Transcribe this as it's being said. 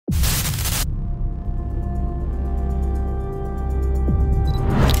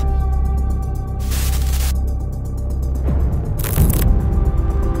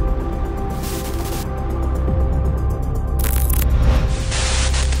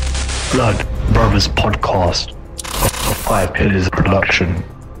Blood Brothers Podcast, a Five Pillars production.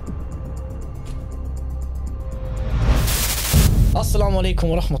 Assalamu alaikum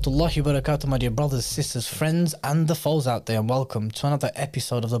wa rahmatullahi wa barakatuh, my dear brothers, sisters, friends, and the foes out there, and welcome to another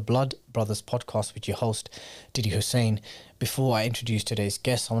episode of the Blood Brothers Podcast with your host, Didi Hussein. Before I introduce today's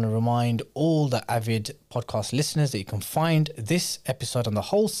guest, I want to remind all the avid podcast listeners that you can find this episode and the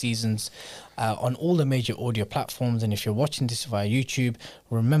whole seasons on all the major audio platforms. And if you're watching this via YouTube,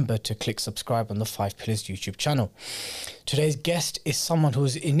 remember to click subscribe on the Five Pillars YouTube channel. Today's guest is someone who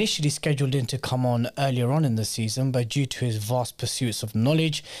was initially scheduled in to come on earlier on in the season, but due to his vast pursuits of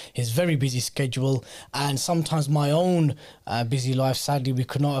knowledge, his very busy schedule, and sometimes my own busy life, sadly, we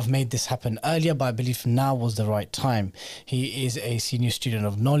could not have made this happen earlier, but I believe now was the right time. He is a senior student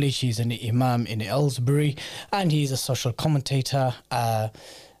of knowledge, he's an imam in Aylesbury, and he is a social commentator,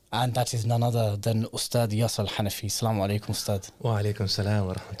 and that is none other than Ustad Yasir Al-Hanafi. Assalamu alaikum, Ustad. Wa alaikum salam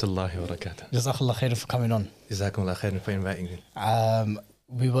wa rahmatullahi wa barakatuh. Jazakallah khairan for coming on. Jazakumullah khairan for inviting me.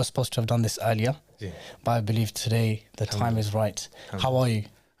 We were supposed to have done this earlier, but I believe today the time is right. How are you?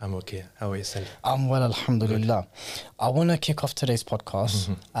 I'm okay. How are yourself? I'm well, alhamdulillah. I want to kick off today's podcast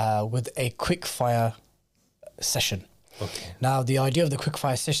with a quick fire session. Okay. Now, the idea of the quick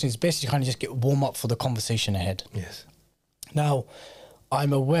fire session is basically kind of just get warm up for the conversation ahead. Yes. Now,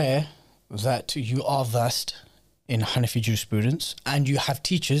 I'm aware that you are versed in Hanafi jurisprudence and you have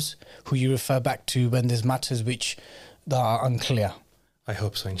teachers who you refer back to when there's matters which that are unclear. I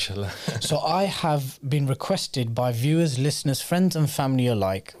hope so, inshallah. So I have been requested by viewers, listeners, friends and family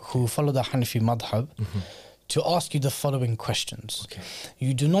alike who follow the Hanafi madhab to ask you the following questions. Okay.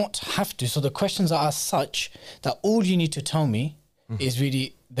 You do not have to. So the questions are as such that all you need to tell me is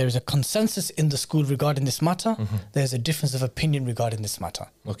really there is a consensus in the school regarding this matter. There's a difference of opinion regarding this matter.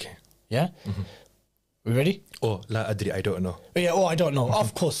 Okay. Yeah? We ready? Oh, la adri, I don't know. Yeah, I don't know.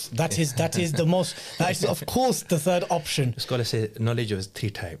 Of course. That is the most, that is of course the third option. Scholars say knowledge is three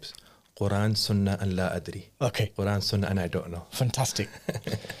types. Quran, Sunnah and la adri. Okay. Quran, Sunnah and I don't know. Fantastic.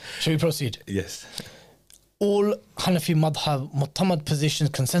 Shall we proceed? Yes. All Hanafi madhab, mu'tamad positions,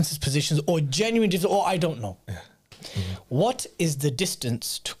 consensus positions, or genuine difference, or I don't know. Yeah. What is the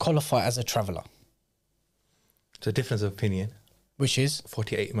distance to qualify as a traveller? So difference of opinion, Which is,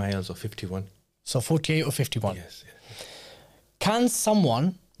 48 miles or 51. so 48 or 51. Yes. Can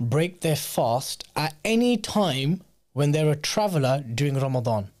someone break their fast at any time when they're a traveller during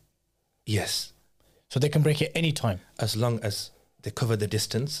Ramadan? Yes. So they can break it any time? As long as they cover the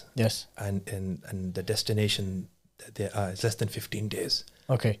distance Yes. and the destination that they are is less than 15 days.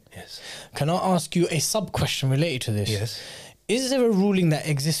 Okay. Yes. Can I ask you a sub-question related to this? Yes. Is there a ruling that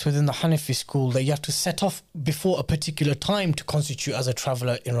exists within the Hanafi school that you have to set off before a particular time to constitute as a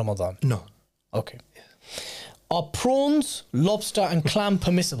traveller in Ramadan? No. Okay. Are prawns, lobster and clam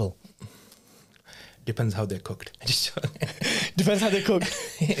permissible? Depends how they're cooked. Depends how they're cooked.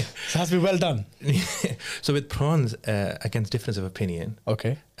 So it has to be well done. So with prawns, against difference of opinion,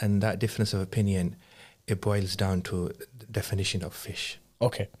 Okay. and that difference of opinion, it boils down to the definition of fish.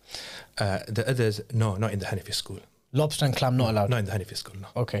 Okay. The others, no, not in the Hanafi school. Lobster and clam not allowed? Not in the Hanafi school, no.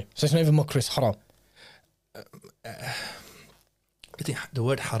 Okay. So it's not even makruh, it's haram? I think the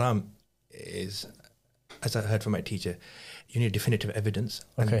word haram is, as I heard from my teacher, you need definitive evidence.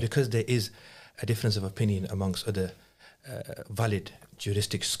 Okay. And because there is a difference of opinion amongst other valid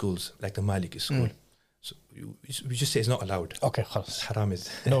juristic schools, like the Maliki school, so we just say it's not allowed. Okay, khalas. Haram is...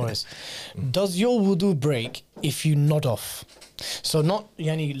 No worries. Does your wudu break if you nod off? So not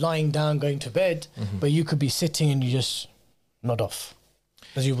yani lying down, going to bed, but you could be sitting and you just nod off.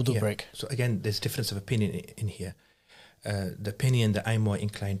 Does your wudu break? So again, there's difference of opinion in here. The opinion that I'm more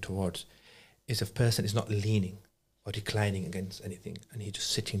inclined towards is if a person is not leaning or reclining against anything and he's just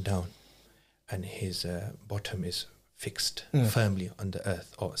sitting down and his bottom is fixed firmly on the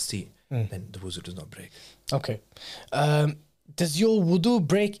earth or sea, then the wuzu does not break. Okay. Does your wudu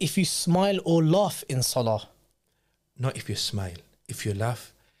break if you smile or laugh in salah? Not if you smile. If you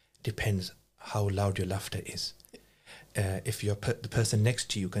laugh, depends how loud your laughter is. If the person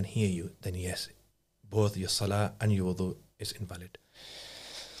next to you can hear you, then yes, both your salah and your wudu is invalid.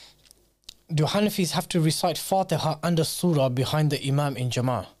 Do Hanafis have to recite Fatiha and a surah behind the imam in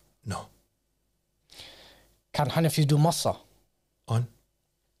Jama'ah? No. Can Hanafis do massa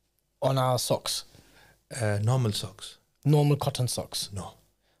On our socks? normal socks? Normal cotton socks? No.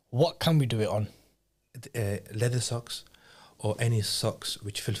 What can we do it on? Leather socks or any socks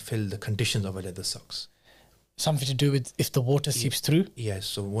which fulfill the conditions of a leather socks. Something to do with if the water seeps through? Yes,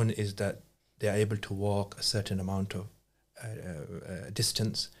 so one is that they are able to walk a certain amount of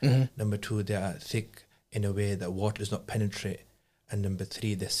distance. Number two, they are thick in a way that water does not penetrate. And number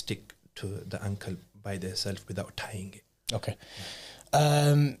three, they stick to the ankle by themselves without tying it. Okay.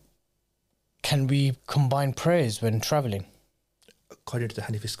 Can we combine prayers when traveling? According to the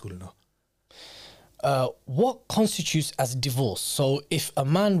Hanafi school, no. What constitutes as divorce? So if a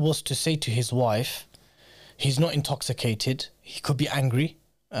man was to say to his wife, he's not intoxicated, he could be angry,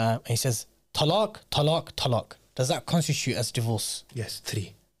 and he says, talaq, talaq, talaq. Does that constitute as divorce? Yes,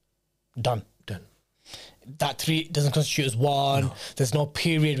 3. Done. Done. That 3 doesn't constitute as 1. No. There's no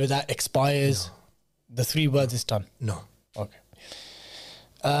period where that expires. No. The 3 words is done. No. Okay.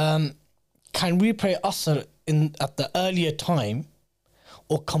 Can we pray Asr at the earlier time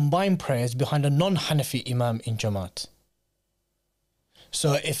or combine prayers behind a non-Hanafi imam in Jamaat?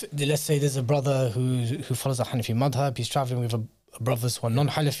 So if, let's say there's a brother who follows a Hanafi madhab, he's traveling with a brothers who are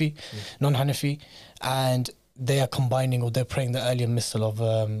non-Hanafi, and they are combining, or they're praying the earlier missal of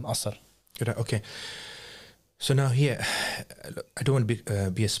Asr. Right, okay. So now here, I don't want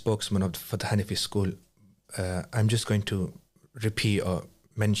to be a spokesman for the Hanafi school. I'm just going to repeat or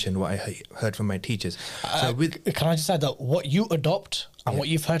mention what I heard from my teachers. So Can I just add that what you adopt and what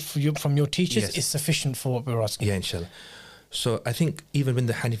you've heard from your teachers Yes. is sufficient for what we're asking? Yeah, inshallah. So I think even when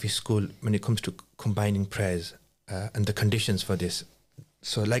the Hanafi school, when it comes to combining prayers and the conditions for this,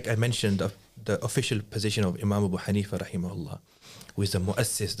 so like I mentioned, the official position of Imam Abu Hanifa rahimahullah, who is the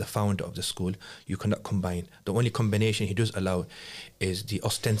muassis, the founder of the school, you cannot combine. The only combination he does allow is the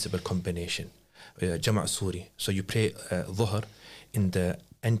ostensible combination, Jama' Suri. So you pray Dhuhr in the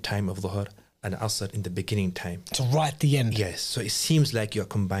end time of Dhuhr and Asr in the beginning time. So right at the end. Yes, so it seems like you're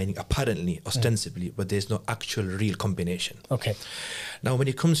combining apparently, ostensibly, but there's no actual real combination. Okay. Now when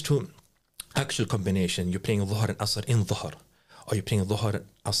it comes to actual combination, you're playing Dhuhr and Asr in Dhuhr, or you're playing Dhuhr and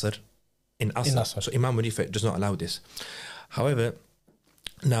Asr in Asr. Asr. So Imam Hanifa does not allow this. However,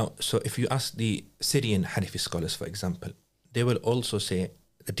 now, so if you ask the Syrian Hanafi scholars, for example, they will also say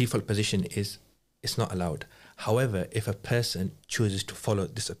the default position is it's not allowed. However, if a person chooses to follow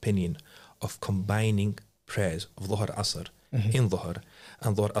this opinion of combining prayers of Dhuhr Asr in Dhuhr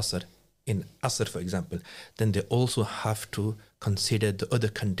and Dhuhr Asr in Asr, for example, then they also have to consider the other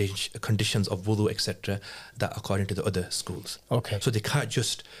conditions of wudu, etc., that according to the other schools. Okay. So they can't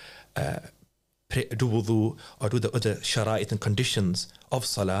just do wudu or do the other shara'it and conditions of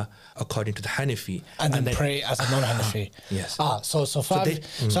salah according to the Hanafi. And then pray as a non-Hanafi. Yes.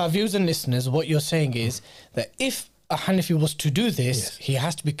 So our viewers and listeners, what you're saying is that if a Hanafi was to do this, Yes. he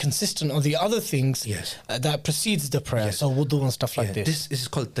has to be consistent on the other things Yes. that precedes the prayer. Yes. So wudu and stuff like this. This is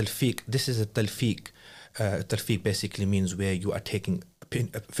called talfiq. This is a talfiq. Talfiq basically means where you are taking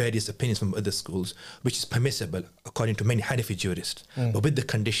various opinions from other schools, which is permissible according to many Hanafi jurists, but with the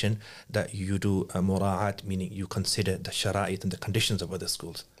condition that you do mura'at, meaning you consider the shara'it and the conditions of other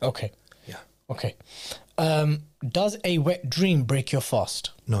schools. Okay. Yeah. Okay. Does a wet dream break your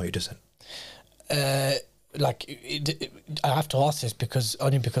fast? No, it doesn't. I have to ask this because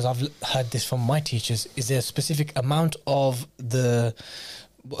I've heard this from my teachers. Is there a specific amount of the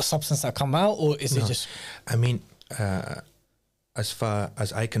substance that come out, or is it just? I mean, as far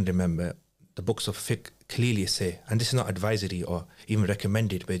as I can remember, the books of fiqh clearly say, and this is not advisory or even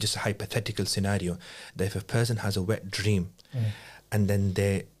recommended, but just a hypothetical scenario, that if a person has a wet dream and then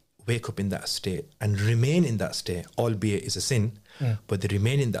they wake up in that state and remain in that state, albeit is a sin, but they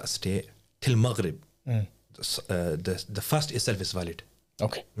remain in that state till Maghrib, the fast itself is valid.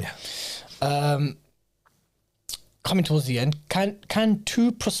 Okay. Yeah. Coming towards the end, can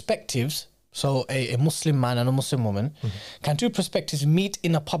two perspectives, so a Muslim man and a Muslim woman, can two perspectives meet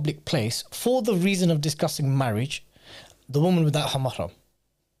in a public place for the reason of discussing marriage, the woman without her mahram?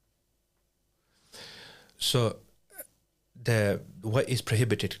 So what is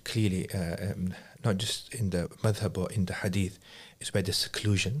prohibited clearly, not just in the madhab or in the hadith, is where the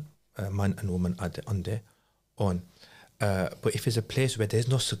seclusion, man and woman are on their own. But if it's a place where there's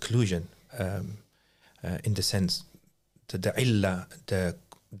no seclusion, in the sense that the illah, the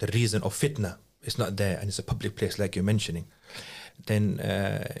reason of fitna is not there, and it's a public place like you're mentioning, then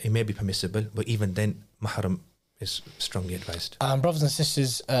it may be permissible, but even then mahram is strongly advised. Brothers and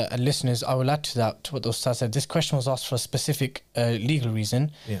sisters and listeners, I will add to that, to what the Ustaz said. This question was asked for a specific legal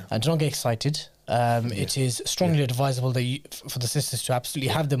reason. Yeah. And do not get excited. It is strongly advisable that for the sisters to absolutely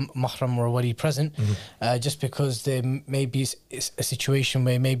have the mahram or wali present, just because there may be a situation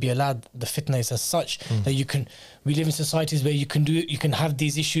where it may be allowed, the fitna is as such that we live in societies where you can have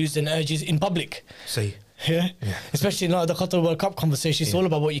these issues and urges in public. Say. Yeah. Especially in the Qatar World Cup conversation, it's all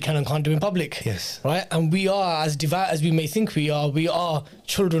about what you can and can't do in public. Yes. Right? And we are, as devout as we may think we are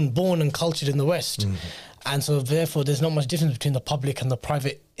children born and cultured in the West. And so therefore there's not much difference between the public and the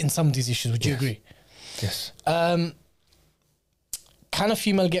private in some of these issues. Would you agree? Yes. can a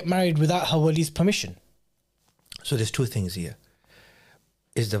female get married without her wali's permission? So there's two things here.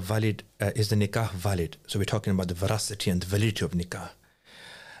 Is the nikah valid? So we're talking about the veracity and the validity of nikah.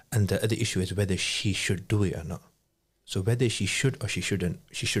 And the other issue is whether she should do it or not. So whether she should or she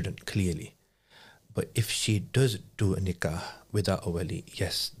shouldn't clearly. But if she does do a nikah without a wali,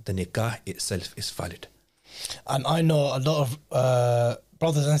 yes, the nikah itself is valid. And I know a lot of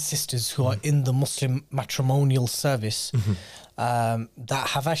brothers and sisters who are in the Muslim matrimonial service that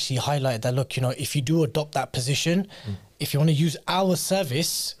have actually highlighted that, look, if you do adopt that position, if you want to use our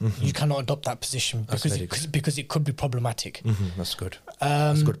service, you cannot adopt that position because it could be problematic. That's good.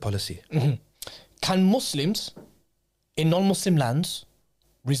 That's good policy. Can Muslims in non-Muslim lands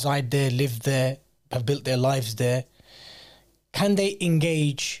reside there, live there, have built their lives there? Can they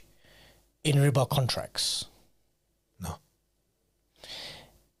engage in riba contracts? No.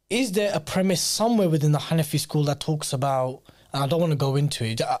 Is there a premise somewhere within the Hanafi school that talks about, and I don't want to go into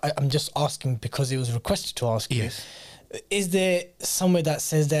it, I'm just asking because it was requested to ask you. Yes. Is there somewhere that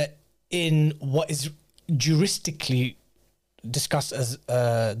says that in what is juristically discussed as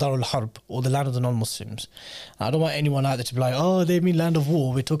Darul Harb, or the land of the non-Muslims? I don't want anyone out there to be like, oh, they mean land of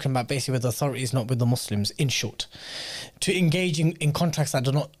war. We're talking about basically with the authorities, not with the Muslims, in short. To engage in contracts that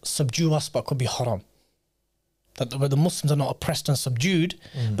do not subdue us but could be haram. That where the Muslims are not oppressed and subdued,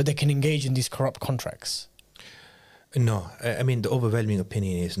 but they can engage in these corrupt contracts. No, I mean the overwhelming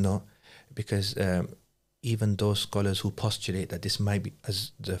opinion is no, because even those scholars who postulate that this might be,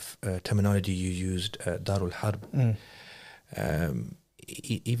 as the terminology you used, Darul Harb,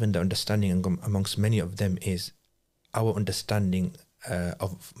 even the understanding amongst many of them is our understanding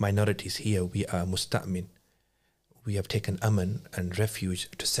of minorities here. We are musta'min. We have taken aman and refuge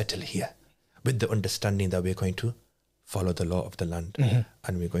to settle here, with the understanding that we're going to follow the law of the land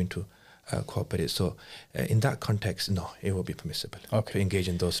and we're going to cooperate. So in that context, no, it will be permissible to engage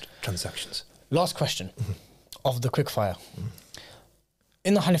in those transactions. Last question of the quickfire.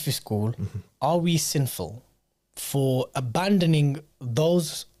 In the Hanafi school, are we sinful for abandoning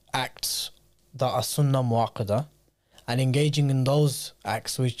those acts that are sunnah muakkada and engaging in those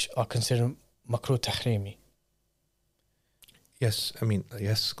acts which are considered makruh tahrimi? Yes, I mean,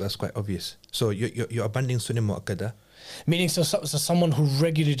 yes, that's quite obvious. So you're abandoning sunnah muakkada. Meaning, so someone who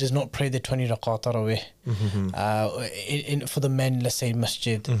regularly does not pray the 20 rakat tarawih, for the men, let's say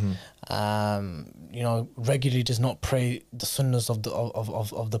masjid, regularly does not pray the sunnahs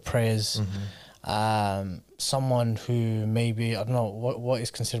of the prayers. Someone who maybe, I don't know, what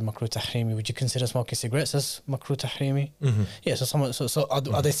is considered makruh tahrimi? Would you consider smoking cigarettes as makruh tahrimi? Yeah, so someone, so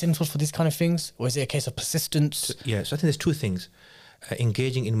are they sinful for these kind of things? Or is it a case of persistence? So I think there's two things.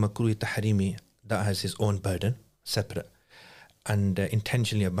 Engaging in makruh tahrimi, that has his own burden, separate, and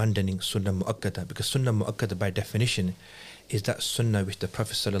intentionally abandoning sunnah muakkada, because sunnah muakkada by definition is that sunnah which the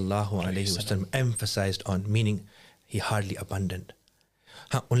Prophet ﷺ emphasized on, meaning he hardly abandoned.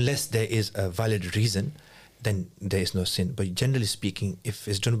 Unless there is a valid reason, then there is no sin. But generally speaking, if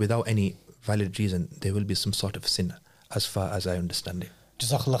it's done without any valid reason, there will be some sort of sin, as far as I understand it.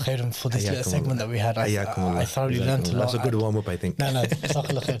 Jazakallah khairan for this little segment that we had. I thoroughly learned a lot. That's a good warm-up, I think. No,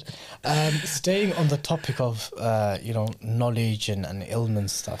 Jazakallah khair. Staying on the topic of knowledge and ilm and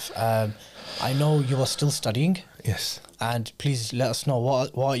stuff, I know you are still studying. Yes. And please let us know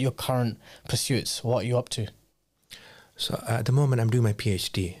what are your current pursuits? What are you up to? So at the moment, I'm doing my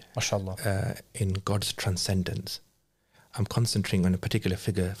PhD. MashaAllah. In God's transcendence. I'm concentrating on a particular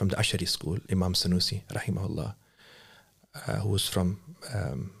figure from the Ash'ari school, Imam Sanusi, rahimahullah, who was from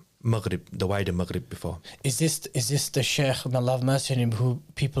Maghrib, the wider Maghrib before. Is this the Sheikh, may Allah have mercy on him, who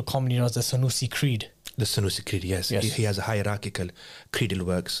people commonly know as the Sanusi Creed? The Sanusi Creed, yes. He has a hierarchical creedal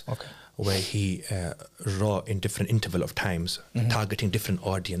works where he wrote in different interval of times, targeting different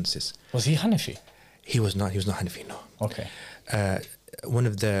audiences. Was he Hanafi? He was not Hanafi, no. Okay. One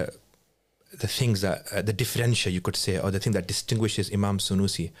of the things that, the differential you could say, or the thing that distinguishes Imam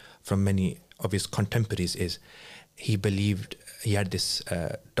Sanusi from many of his contemporaries is he had this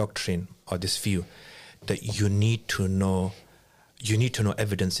doctrine or this view that you need to know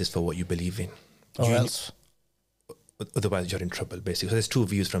evidences for what you believe in. Or else? Otherwise you're in trouble, basically. So there's two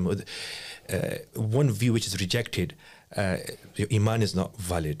views from one view which is rejected, your iman is not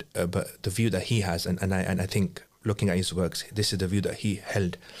valid, but the view that he has, and I think looking at his works, this is the view that he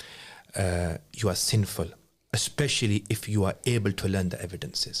held, you are sinful, especially if you are able to learn the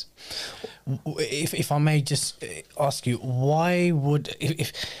evidences. If I may just ask you, why would,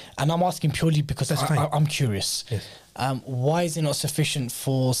 and I'm asking purely because I'm curious, yes. Why is it not sufficient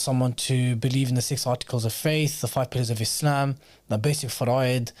for someone to believe in the 6 articles of faith, the 5 pillars of Islam, the basic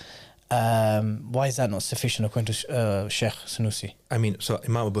fara'id, Why is that not sufficient according to Sheikh Sanusi? I mean, so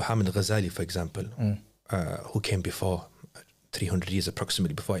Imam Abu Hamid Ghazali, for example, who came before 300 years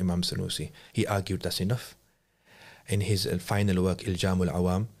approximately before Imam Sanusi, he argued that's enough. In his final work, Iljam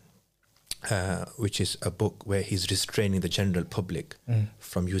al-Awam, which is a book where he's restraining the general public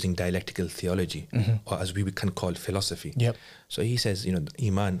from using dialectical theology, or as we can call philosophy. Yep. So he says,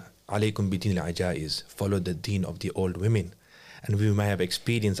 Iman, alaykum bidin al-ajaiz, follow the deen of the old women. And we might have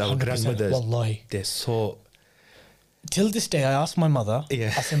experienced our 100%, grandmothers, wallahi. they're so... Till this day, I asked my mother,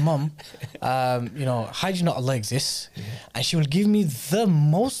 Yeah. I said, Mum, how do you know Allah exists? And she will give me the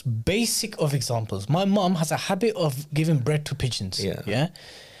most basic of examples. My mum has a habit of giving bread to pigeons. Yeah.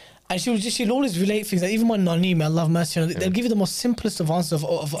 And she'll always relate things. Like even my nani, may Allah have mercy on her, they'll give you the most simplest of answers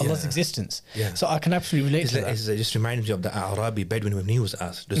of Allah's existence. Yeah. So I can absolutely relate to that. It just reminds me of the Arabi Bedouin when he was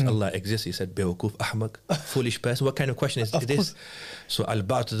asked, does Allah exist? He said, Bewakuf ahmak, foolish person. What kind of question is this? So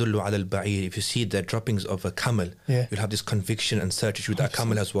al-ba' tadullu ala al-ba'ir. If you see the droppings of a camel, you'll have this conviction and certitude that a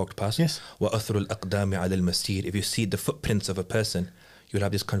camel has walked past. Yes. Wa athru al-aqdami ala al-masir. If you see the footprints of a person, you'll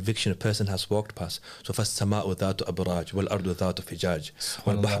have this conviction a person has walked past. So فَالسَّمَاءُ ذَاتُ أَبْرَاجٍ وَالْأَرْضُ ذَاتُ فِجَاجٍ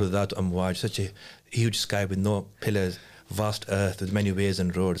وَالْبَحْرُ ذَاتُ أَمْوَاجٍ. Such a huge sky with no pillars, vast earth with many ways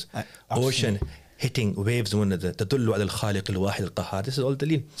and roads. Ocean hitting waves one another. تَدُلُّ عَلَى الْخَالِقِ الْوَاحِدِ الْقَهَّارِ. This is all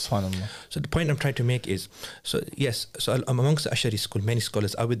dalil. Subhanallah. So the point I'm trying to make is, so amongst the Ash'ari school, many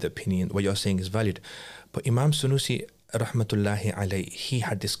scholars are with the opinion what you're saying is valid. But Imam Sanusi, rahmatullahi alayhi, he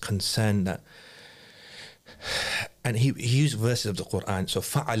had this concern that, and he used verses of the Quran. So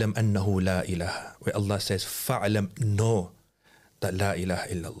فَعَلَمْ أَنَّهُ لَا إِلَهَ, where Allah says, فَعَلَمْ, know that la ilaha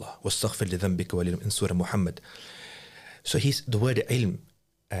illallah, وَاسْتَغْفِرْ لِذَنْبِكَ وَلِلْمُ, in Surah Muhammad. So the word ilm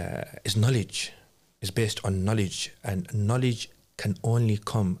is knowledge, is based on knowledge, and knowledge can only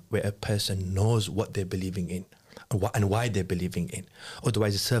come where a person knows what they're believing in and why they're believing in.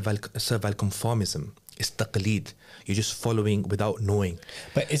 Otherwise, it's servile conformism. It's taqleed. You're just following without knowing.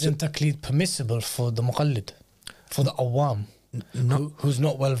 But isn't taqleed permissible for the muqallid, for the awam, who's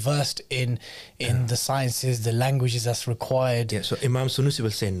not well versed in the sciences, the languages that's required? Yeah, so Imam Sanusi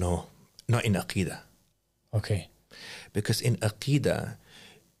will say no, not in Aqidah. Okay. Because in Aqidah,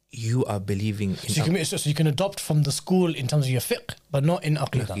 you are believing in... So you can adopt from the school in terms of your fiqh, but not in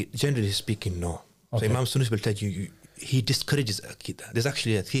Aqidah. Generally speaking, no. Okay. So Imam Sanusi will tell you, he discourages Aqidah. There's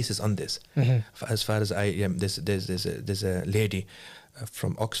actually a thesis on this. As far as I am, there's a lady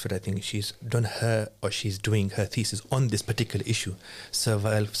from Oxford, I think she's doing her thesis on this particular issue,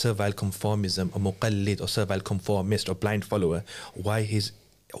 servile conformism, or muqallid, or servile conformist, or blind follower. Why is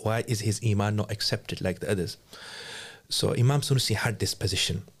his iman not accepted like the others? So Imam Sanusi had this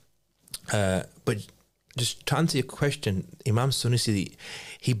position, but just to answer your question, Imam Sanusi,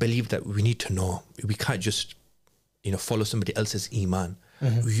 he believed that we need to know. We can't just follow somebody else's iman.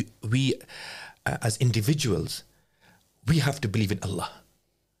 We as individuals, we have to believe in Allah.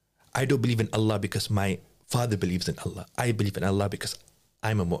 I don't believe in Allah because my father believes in Allah. I believe in Allah because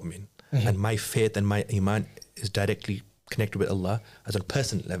I'm a mu'min. And my faith and my iman is directly connected with Allah as a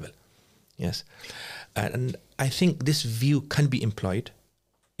personal level. Yes. And I think this view can be employed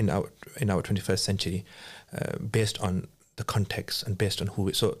in our 21st century based on the context and based on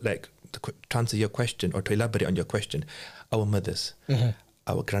who. So like to answer your question or to elaborate on your question, our mothers,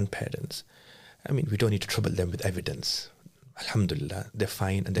 our grandparents, I mean, we don't need to trouble them with evidence. Alhamdulillah, they're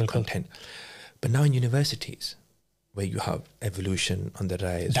fine and they're content. But now in universities, where you have evolution on the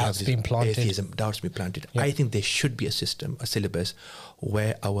rise, doubts being planted. Atheism, doubts being planted. Yeah. I think there should be a system, a syllabus,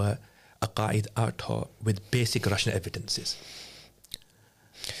 where our aqaid are taught with basic rational evidences.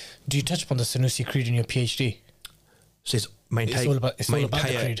 Do you touch upon the Sanusi creed in your PhD? So my entire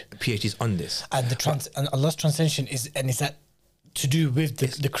creed. PhD is on this. And and Allah's transcension is that to do with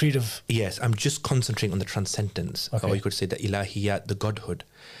the creed of... Yes, I'm just concentrating on the transcendence, or you could say the ilahiyat, the godhood.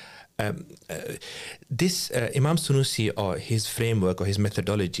 This Imam Sanusi, or his framework or his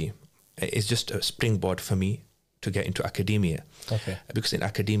methodology, is just a springboard for me to get into academia. Okay. Because in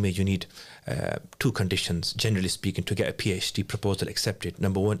academia you need two conditions, generally speaking, to get a PhD proposal accepted.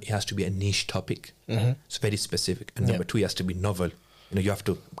 Number one, it has to be a niche topic. It's very specific. And number two, it has to be novel. You have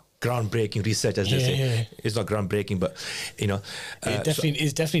to groundbreaking research, as they say. Yeah. It's not groundbreaking, but it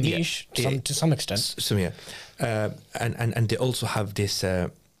is definitely niche to some extent. So and they also have this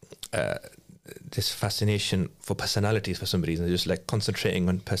this fascination for personalities for some reason. They're just like concentrating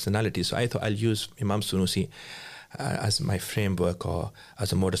on personalities. So I thought I'll use Imam Sanusi as my framework or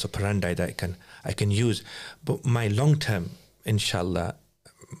as a modus operandi that I can use. But my long-term, inshallah,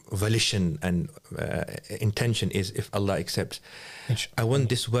 volition and intention is, if Allah accepts, I want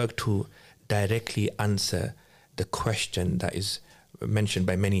this work to directly answer the question that is mentioned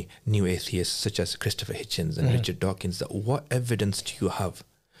by many new atheists, such as Christopher Hitchens and Richard Dawkins, that what evidence do you have?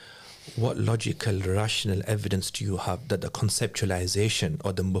 What logical, rational evidence do you have that the conceptualization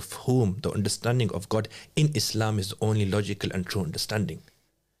or the mafhum, the understanding of God in Islam is the only logical and true understanding?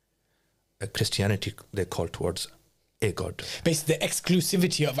 Christianity, they call towards a God. Basically, the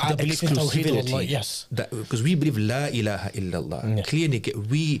exclusivity of our belief in Tawheed Allah, yes. Because we believe La ilaha illallah. Yeah. Clearly,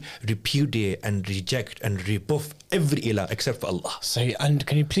 we repudiate and reject and rebuff every ilah except for Allah. So, and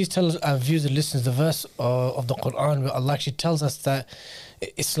can you please tell us, our viewers and listeners, the verse of the Quran where Allah actually tells us that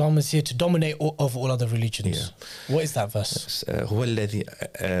Islam is here to dominate over all other religions? Yeah. What is that verse? هو الذي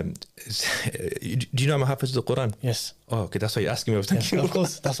do you know I'm a hafiz of the Quran? Yes. Oh, okay, that's why you're asking me. I was thinking, Of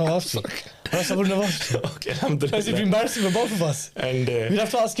course, that's why I asked you. Else I wouldn't have asked you. Okay, alhamdulillah. It's embarrassing for both of us. And We'd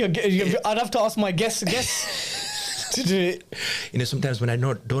have to ask I'd have to ask my guest to do it. you know, sometimes when I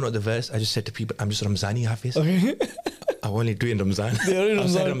don't know the verse, I just said to people, I'm just Ramzani hafiz. Okay. I only do it in Ramzan. Yeah,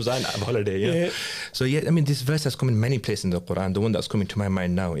 Outside Ramzan, I have a holiday. Yeah. So yeah, I mean, this verse has come in many places in the Quran. The one that's coming to my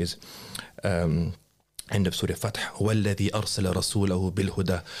mind now is end of Surah Fath. وَالَّذِي أَرْسَلَ رَسُولَهُ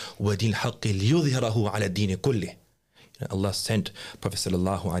بِالْهُدَى وَدِينِ الْحَقِّ لِيُظْهِرَهُ عَلَى الدِّينِ كُلِّهِ. Allah sent Prophet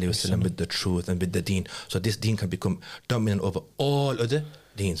sallallahu alaihi wasallam with the truth and with the deen, so this deen can become dominant over all other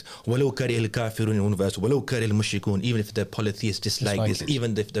deens. وَلَوْ كَرِهَ الْكَافِرُونَ in one verse, وَلَوْ كَرِهَ الْمُشْرِكُونَ, even if the polytheists dislike this,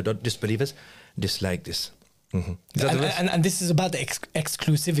 even if the disbelievers dislike this. And this is about the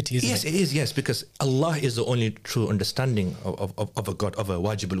exclusivity, isn't Yes, it? it is, yes, because Allah is the only true understanding of a God, of a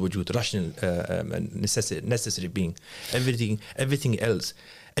wajib al-wujud, rational necessary being. Everything else,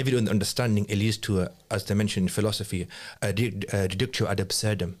 every understanding, it leads to, as they mentioned in philosophy, reductio ad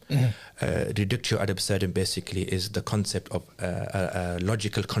absurdum. Reductio ad absurdum basically is the concept of a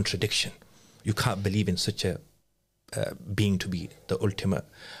logical contradiction. You can't believe in such a being to be the ultimate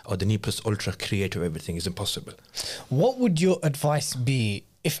or the ne plus ultra creator of everything. Is impossible. What would your advice be,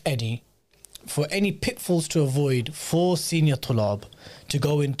 if any, for any pitfalls to avoid for senior tulab to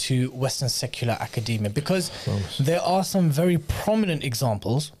go into Western secular academia? Because there are some very prominent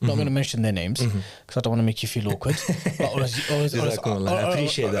examples. I'm not going to mention their names because I don't want to make you feel awkward. I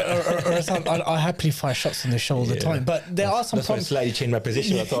appreciate that. I happily fire shots on the show all the time. But there are some. That's why I slightly changed my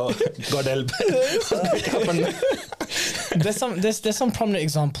position. I thought, God help. What's going to happen? There's some prominent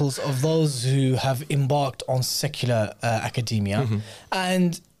examples of those who have embarked on secular academia,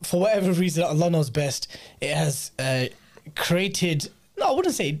 and for whatever reason, Allah knows best, it has created, no, I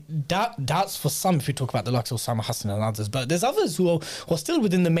wouldn't say doubts for some, if we talk about the likes of Osama Hassan and others, but there's others who are still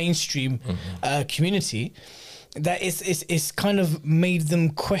within the mainstream community, that it's kind of made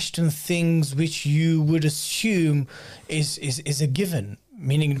them question things which you would assume is a given.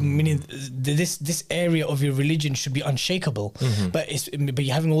 Meaning this area of your religion should be unshakable, but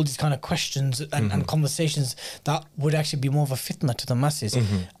you're having all these kind of questions and conversations that would actually be more of a fitna to the masses.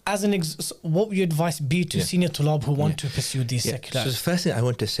 As what would your advice be to senior tulab who want to pursue these secular? So the first thing I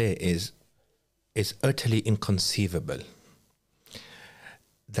want to say is it's utterly inconceivable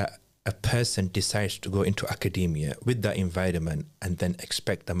that a person decides to go into academia with that environment and then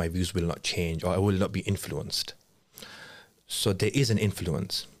expect that my views will not change or I will not be influenced. So there is an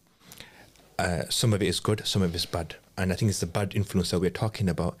influence. Some of it is good, some of it is bad. And I think it's the bad influence that we're talking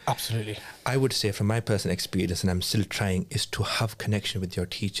about. Absolutely. I would say from my personal experience, and I'm still trying, is to have connection with your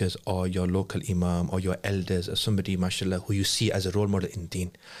teachers or your local imam or your elders or somebody, mashallah, who you see as a role model in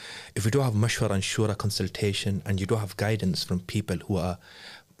deen. If you don't have mashwara and shura consultation and you don't have guidance from people who are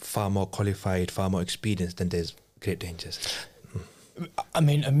far more qualified, far more experienced, then there's great dangers. I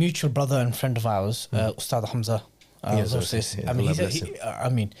mean, a mutual brother and friend of ours, Ustad Hamza, he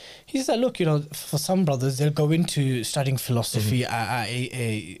said, look, for some brothers, they'll go into studying philosophy at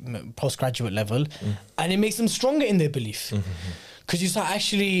a postgraduate level, and it makes them stronger in their belief. Because you start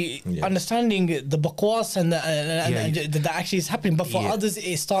actually understanding the baqwas and that actually is happening. But for others,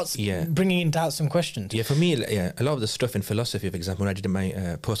 it starts bringing in doubts and questions. Yeah, for me, a lot of the stuff in philosophy, for example, when I did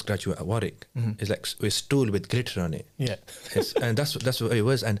my postgraduate at Warwick, it's like a stool with glitter on it. Yeah, and that's what it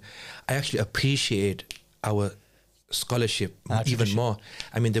was. And I actually appreciate our scholarship even more.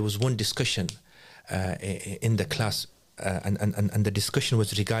 I mean, there was one discussion in the class, and the discussion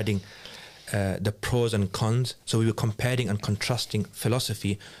was regarding the pros and cons. So we were comparing and contrasting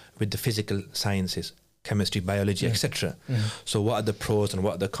philosophy with the physical sciences, chemistry, biology, etc. So what are the pros and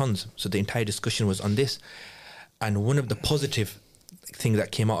what are the cons? So the entire discussion was on this. And one of the positive things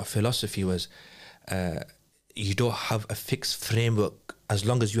that came out of philosophy was you don't have a fixed framework. As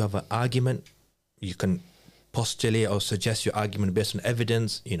long as you have an argument, you can postulate or suggest your argument based on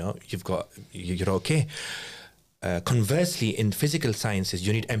evidence, you're okay. Conversely, in physical sciences,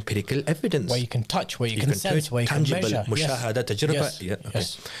 you need empirical evidence. Where you can touch, where you can sense, touch, where you tangible, can measure. mushahada, tajriba. Yes. Yeah, okay.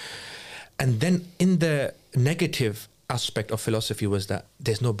 Yes. And then in the negative aspect of philosophy was that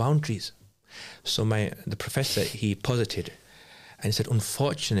there's no boundaries. So the professor, he posited and he said,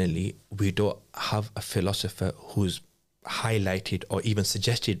 unfortunately, we don't have a philosopher who's highlighted or even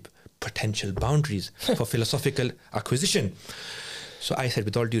suggested potential boundaries for philosophical acquisition. So I said,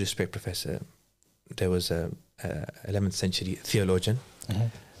 with all due respect, Professor, there was a 11th century theologian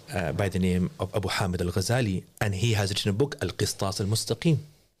by the name of Abu Hamid al-Ghazali, and he has written a book, Al-Qistas al-Mustaqim.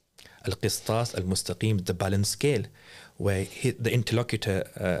 Al-Qistas al-Mustaqim, the balance scale, where the interlocutor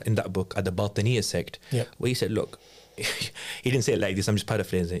in that book are the Batiniya sect, where he said, look, he didn't say it like this, I'm just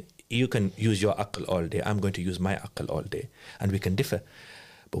paraphrasing. You can use your aql all day, I'm going to use my aql all day, and we can differ.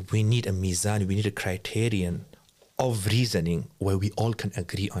 But we need a mizan, we need a criterion of reasoning where we all can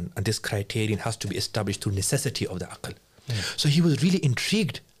agree on. And this criterion has to be established through necessity of the aql. So he was really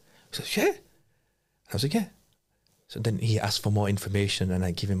intrigued. He said, yeah. I was like, yeah. So then he asked for more information and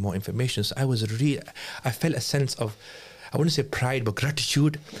I gave him more information. So I felt a sense of, I wouldn't say pride, but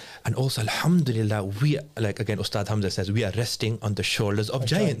gratitude. And also, alhamdulillah, we, like again, Ustad Hamza says, we are resting on the shoulders of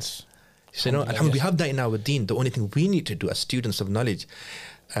giants. So, alhamdulillah, we have that in our deen. The only thing we need to do as students of knowledge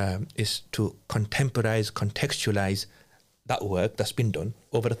is to contemporize, contextualize that work that's been done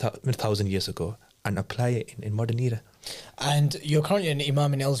over 1,000 years ago and apply it in modern era. And you're currently an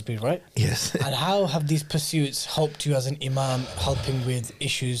imam in Aylesbury, right? Yes. And how have these pursuits helped you as an imam, helping with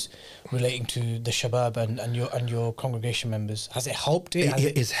issues relating to the shabab and your congregation members? Has it helped it?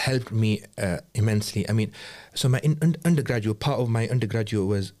 It's helped me immensely. I mean, so my undergraduate, part of my undergraduate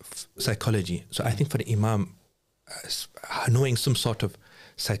was psychology. So I think for the imam, knowing some sort of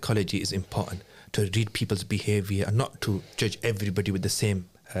psychology is important, to read people's behavior and not to judge everybody with the same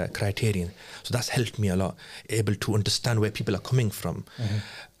criterion. So that's helped me a lot, able to understand where people are coming from.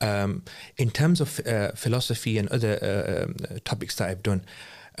 In terms of philosophy and other topics that I've done,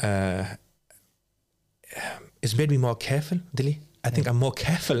 it's made me more careful, Dilly. I think I'm more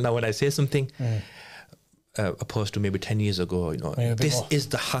careful now when I say something, opposed to maybe 10 years ago. This is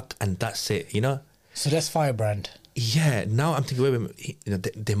the haqq and that's it, So that's firebrand. Yeah, now I'm thinking,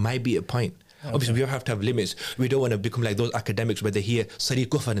 there might be a point. Okay. Obviously, we have to have limits. We don't want to become like those academics where they hear Sari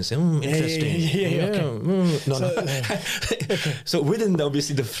Kufar and say, interesting. So within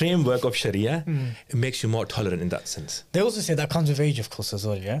obviously the framework of Sharia, it makes you more tolerant in that sense. They also say that comes with age, of course, as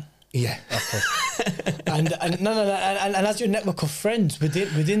well, yeah? Yeah, of course. and as your network of friends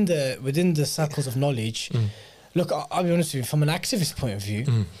within the circles of knowledge, look, I'll be honest with you, from an activist point of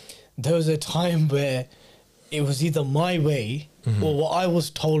view, there was a time where it was either my way or what I was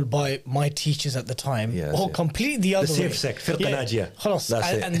told by my teachers at the time, or completely the other way. The safe sect, firqa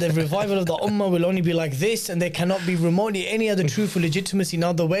najiyah. And the revival of the ummah will only be like this, and there cannot be remotely any other truth or legitimacy in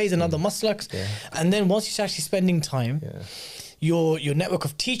other ways and other maslaks. And then once you start actually spending time, your network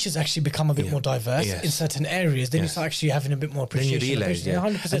of teachers actually become a bit more diverse in certain areas. Then you start actually having a bit more appreciation. Then you realize,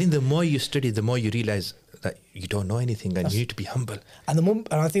 100%. I think the more you study, the more you realize that you don't know anything and you need to be humble. And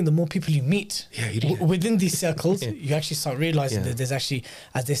I think the more people you meet within these circles, you actually start realizing that there's actually,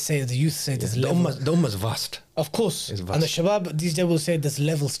 as they say, the youth say, there's levels. The ummah is vast. Of course. And the shabab these days will say there's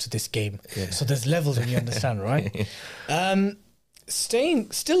levels to this game. So there's levels, when you understand, right?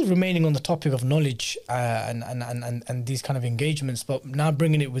 Still remaining on the topic of knowledge and these kind of engagements, but now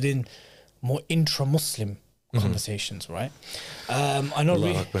bringing it within more intra-Muslim conversations, right? I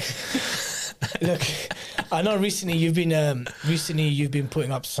know. Look, I know. Recently, you've been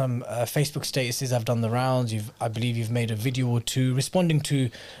putting up some Facebook statuses. I've done the rounds. I believe you've made a video or two responding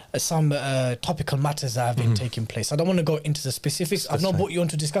to some topical matters that have been taking place. I don't want to go into the specifics. I've not brought you on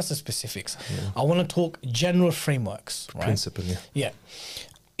to discuss the specifics. I want to talk general frameworks, right? Principle,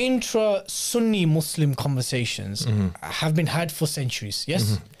 Intra-Sunni Muslim conversations have been had for centuries,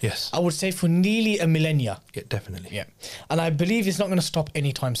 yes? Yes. I would say for nearly a millennia. Yeah, definitely. Yeah. And I believe it's not going to stop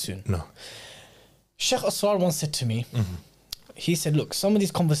anytime soon. No. Sheikh Asrar once said to me, he said, look, some of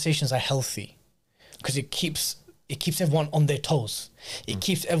these conversations are healthy because it keeps everyone on their toes. It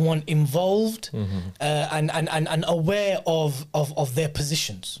keeps everyone involved and aware of their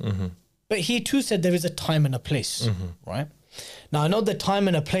positions. But he too said there is a time and a place, right? Now, I know the time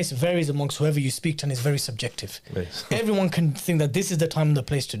and a place varies amongst whoever you speak to and is very subjective. Yes. Everyone can think that this is the time and the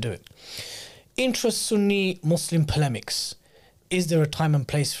place to do it. Intra-Sunni Muslim polemics. Is there a time and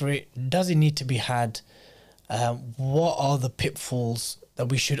place for it? Does it need to be had? What are the pitfalls that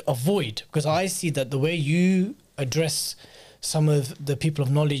we should avoid? Because I see that the way you address some of the people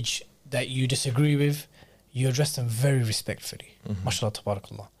of knowledge that you disagree with, you address them very respectfully. MashaAllah,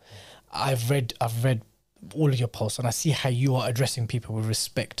 tabarakallah. I've read all of your posts, and I see how you are addressing people with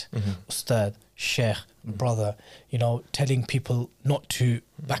respect, Ustad, Sheikh, brother, you know, telling people not to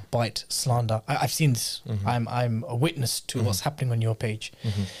backbite, slander. I've seen this. I'm a witness to what's happening on your page.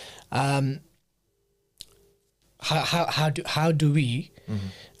 How do we,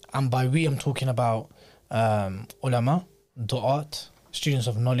 and by we I'm talking about ulama, du'at, students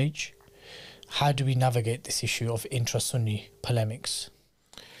of knowledge, how do we navigate this issue of intra-Sunni polemics?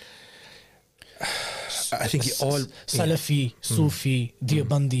 I think Salafi, Sufi,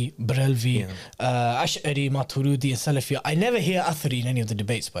 Deobandi, Barelvi, Ash'ari, Maturidi, and Salafi. I never hear Athari in any of the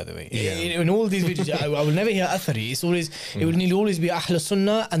debates, by the way. In all these videos, I will never hear Athari. It's always, it will nearly always be Ahl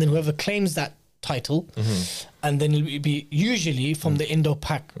Sunnah, and then whoever claims that title, and then it'll be usually from the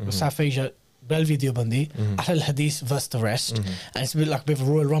Indo-Pak, South Asia, Barelvi, Deobandi, Ahl Hadith versus the rest, and it's a bit like a bit of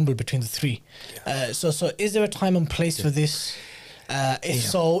a royal rumble between the three. So is there a time and place for this?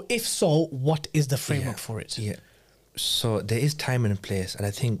 If so, what is the framework for it? So there is time and place, and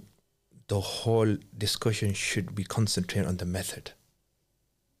I think the whole discussion should be concentrated on the method.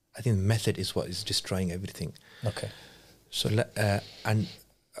 I think the method is what is destroying everything. Okay. So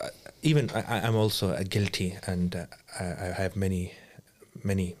even I'm also guilty, and I have many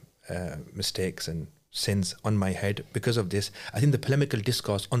mistakes and sins on my head because of this. I think the polemical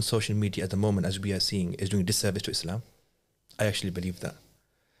discourse on social media at the moment, as we are seeing, is doing disservice to Islam. I actually believe that.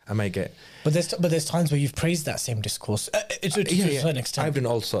 I might get, but there's times where you've praised that same discourse to a certain extent. I've done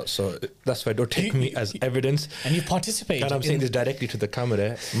all sorts, so that's why don't take me as evidence. And you participated. And I'm saying this directly to the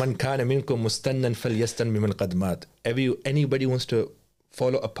camera. Man kana minkum mustannan falyastan biman qad mat. Anybody wants to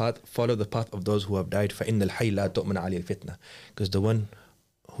follow the path of those who have died. Fa innal hayy la tu'man ali al fitna. Because the one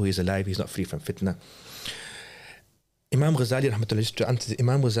who is alive, he's not free from fitna. Imam Ghazali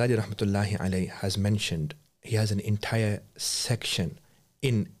rahmatullahi alayhi has mentioned. He has an entire section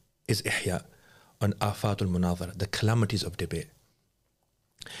in his Ihya on Afatul Munazara, the calamities of debate.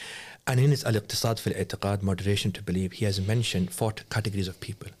 And in his Al-Iqtisad fil I'tiqad, moderation to believe, he has mentioned 4 categories of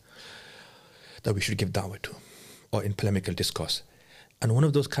people that we should give da'wah to, or in polemical discourse. And one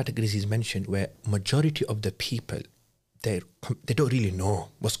of those categories he's mentioned where majority of the people, they don't really know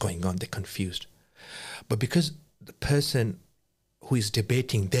what's going on, they're confused. But because the person who is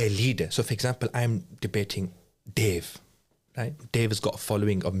debating their leader. So, for example, I'm debating Dave, right? Dave has got a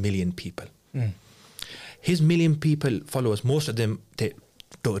following of 1 million people. His 1 million people followers, most of them, they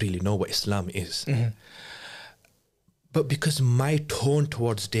don't really know what Islam is. But because my tone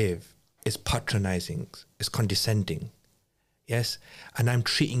towards Dave is patronizing, is condescending, yes, and I'm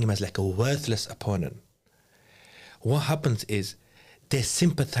treating him as like a worthless opponent, what happens is they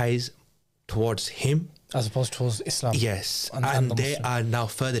sympathize towards him, as opposed towards Islam. Yes, and they are now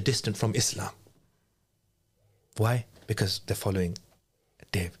further distant from Islam. Why? Because they're following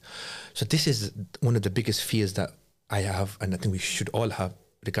Dave. So this is one of the biggest fears that I have, and I think we should all have,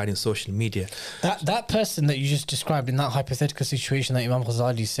 regarding social media. That person that you just described in that hypothetical situation that Imam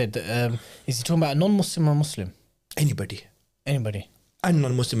Ghazali said, is he talking about a non-Muslim or Muslim? Anybody. And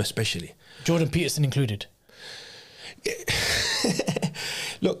non-Muslim especially. Jordan Peterson included.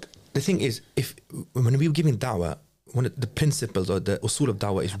 Look, the thing is, when we were giving da'wah, one of the principles or the usul of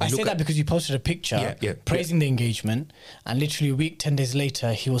da'wah is... I say that because you posted a picture praising the engagement, and literally a week, 10 days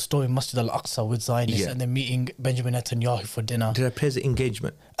later, he was storming Masjid al-Aqsa with Zionists and then meeting Benjamin Netanyahu for dinner. Did I praise the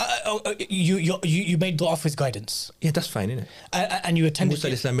engagement? You made dua for his guidance. Yeah, that's fine, isn't it? And you attended... Musa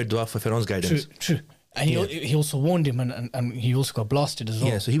al-Islam made dua for Pharaoh's guidance. True. And he also warned him, and he also got blasted as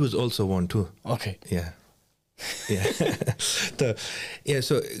well. Yeah, so he was also warned too. Okay. Yeah.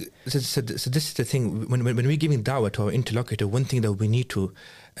 So this is the thing. When we're giving da'wah to our interlocutor, one thing that we need to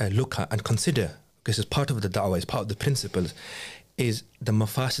look at and consider, because it's part of the da'wah, it's part of the principles, is the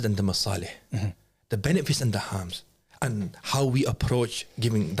mafasid and the masalih, the benefits and the harms, and how we approach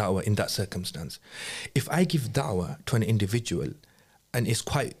giving da'wah in that circumstance. If I give da'wah to an individual and it's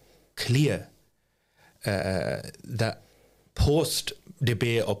quite clear that post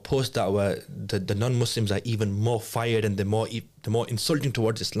debate or post da'wah, the non-Muslims are even more fired and the more insulting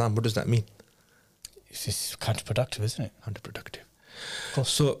towards Islam, what does that mean? It's counterproductive, isn't it? Counterproductive.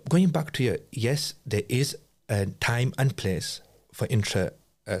 So going back to yes, there is a time and place for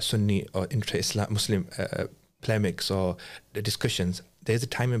intra-Sunni or intra-Islam Muslim polemics or the discussions. There's a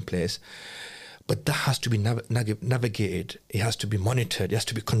time and place, but that has to be navigated. It has to be monitored. It has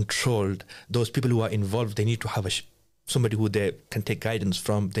to be controlled. Those people who are involved, they need to have somebody who they can take guidance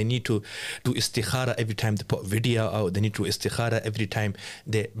from. They need to do istikhara every time they put a video out. They need to do istikhara every time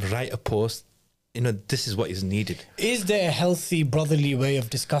they write a post. this is what is needed. Is there a healthy brotherly way of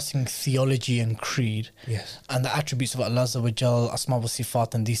discussing theology and creed? Yes. And the attributes of Allah Azza wa Jal, Asma wa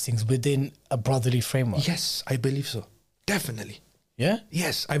Sifat and these things within a brotherly framework? Yes, I believe so. Definitely. Yeah?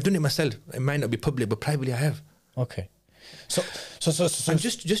 Yes, I've done it myself. It might not be public, but privately I have. Okay. So And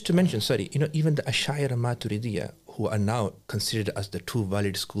just to mention, sorry, even the Ash'ari and Maturidiyya, who are now considered as the two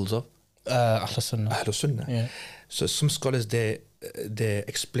valid schools of Ahlus Sunnah. Ahlus Sunnah. Yeah. So some scholars they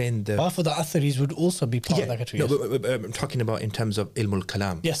explain the Half of the Atharis would also be part of that category. no, but I'm talking about in terms of ilmul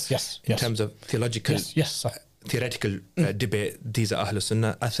kalam. Yes. In terms of theological, Yes, sir. theoretical debate, these are Ahlus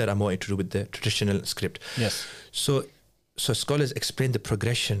Sunnah. Athar are more to do with the traditional script. Yes. So scholars explain the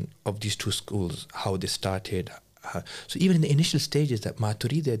progression of these two schools, how they started. So even in the initial stages, that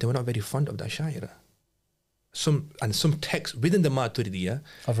Maturidiyya, they were not very fond of the Ash'ari. Some texts within the Maturidiyya,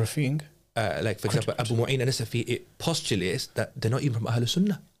 Of Rafi'ing. like for example, Abu Mu'in al-Nasafi, it postulates that they're not even from Ahlul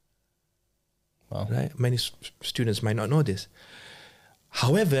Sunnah. Wow. Right? Many students might not know this.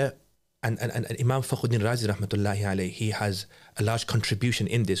 However, and Imam Fakhruddin Razi rahmatullahi alayhi, he has a large contribution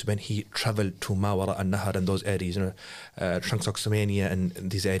in this when he travelled to Mawara and Nahar and those areas, Transoxomania and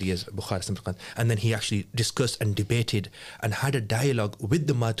these areas, Bukhara, Samarkand, and then he actually discussed and debated and had a dialogue with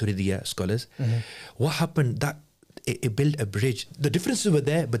the Maturidiyya scholars. What happened, that it built a bridge. The differences were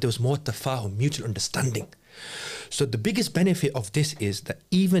there, but there was more tafahum, mutual understanding. So the biggest benefit of this is that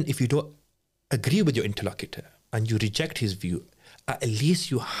even if you don't agree with your interlocutor and you reject his view, at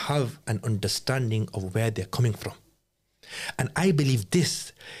least you have an understanding of where they're coming from. And I believe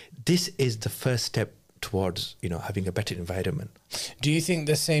this is the first step towards having a better environment. Do you think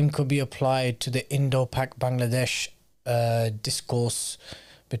the same could be applied to the Indo-Pak Bangladesh discourse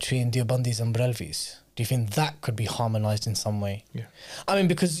between Deobandis and Barelvis? Do you think that could be harmonized in some way? Yeah. I mean,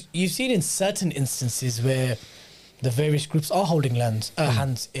 because you've seen in certain instances where the various groups are holding hands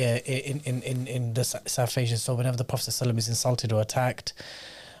in the South Asia. So whenever the Prophet ﷺ is insulted or attacked,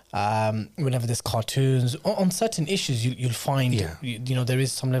 whenever there's cartoons on certain issues, you'll find there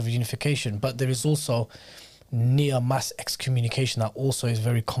is some level of unification, but there is also near mass excommunication that also is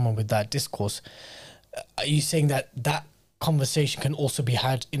very common with that discourse. Are you saying that conversation can also be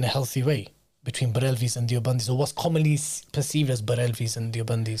had in a healthy way between Barelvis and Deobandis, or what's commonly perceived as Barelvis and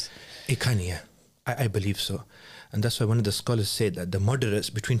Deobandis? It can, yeah. I believe so. And that's why one of the scholars said that the moderates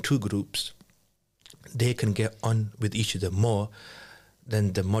between two groups, they can get on with each other more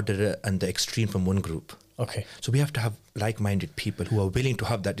than the moderate and the extreme from one group. Okay. So we have to have like-minded people who are willing to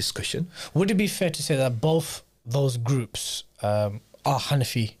have that discussion. Would it be fair to say that both those groups are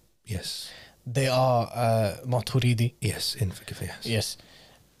Hanafi? Yes. They are Maturidi? Yes, in fiqh, yes. Yes.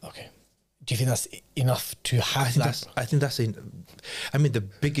 Okay. Do you think that's enough to have I think that's the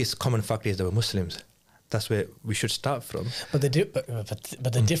biggest common factor is that we're Muslims. That's where we should start from. But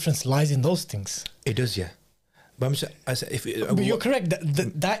the difference lies in those things. It does, yeah. But you're correct.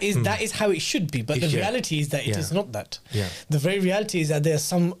 That is how it should be. But the reality is that it is not that. Yeah. The very reality is that there are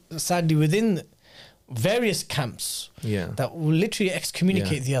some, sadly, within various camps that will literally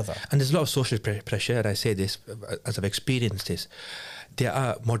excommunicate the other. And there's a lot of social pressure. And I say this as I've experienced this. There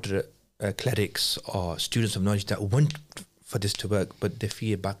are moderate clerics or students of knowledge that want for this to work, but they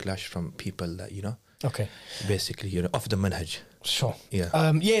fear backlash from people that Okay. Basically, off the manhaj. Sure. Yeah.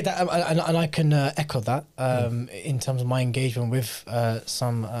 And I can echo that in terms of my engagement with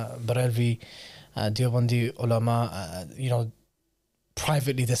some Barelvi, Deobandi ulama.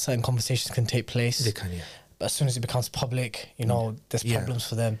 Privately, there's certain conversations can take place. They can, yeah. But as soon as it becomes public, there's problems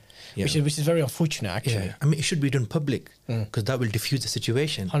for them, which is very unfortunate, actually. Yeah. I mean, it should be done public because that will diffuse the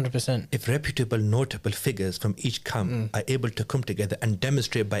situation. 100%. If reputable, notable figures from each camp are able to come together and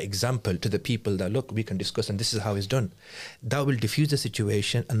demonstrate by example to the people that, look, we can discuss and this is how it's done, that will diffuse the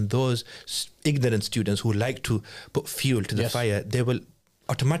situation, and those ignorant students who like to put fuel to the fire, they will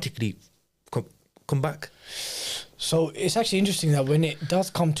automatically come back. So it's actually interesting that when it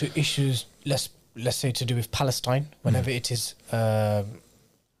does come to issues, let's say to do with Palestine, whenever it is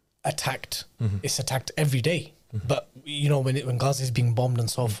attacked, it's attacked every day. But when Gaza is being bombed and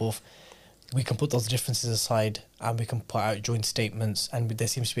so forth, we can put those differences aside and we can put out joint statements, and there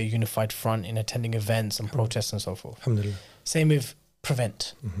seems to be a unified front in attending events and protests and so forth. Alhamdulillah. Same with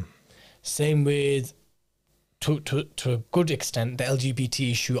Prevent. Same with, to a good extent, the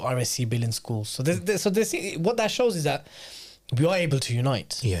LGBT issue, RSC bill in schools. So what that shows is that we are able to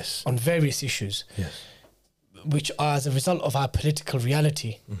unite on various issues, which are as a result of our political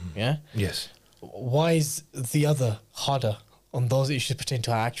reality. Yes. Why is the other harder on those issues pertaining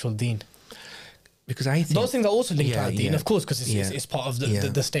to our actual deen? Because I think those things are also linked to our deen, of course, because it's part of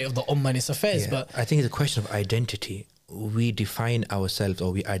the state of the ummah and its affairs. But I think it's a question of identity. we define ourselves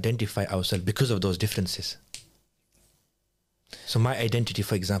or we identify ourselves because of those differences. So my identity,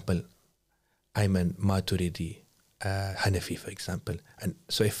 for example, I'm an Maturidi, Hanafi, for example. And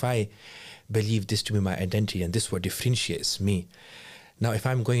so if I believe this to be my identity and this is what differentiates me, now if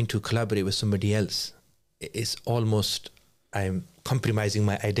I'm going to collaborate with somebody else, it's almost I'm compromising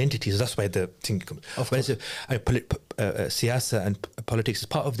my identity. So that's why the thing comes. Whereas siyasa and politics is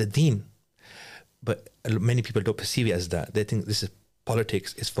part of the deen. But many people don't perceive it as that. They think this is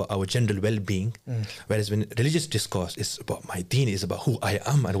politics is for our general well-being, whereas when religious discourse is about my deen, is about who I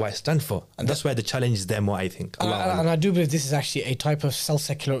am and what I stand for, and that's why the challenge is there more, I think. And I do believe this is actually a type of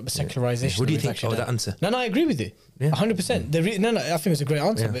secularization. What do you think of that answer? No, I agree with you, 100%. No, I think it's a great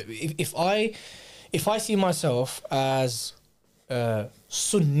answer. But if I see myself as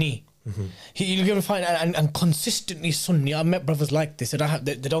Sunni. You're going to find and consistently Sunni. I've met brothers like this that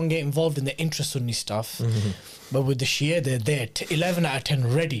they don't get involved in the intra-Sunni stuff, but with the Shia they're there 11 out of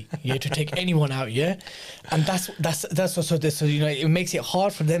 10 ready to take anyone out, and that's also this. So it makes it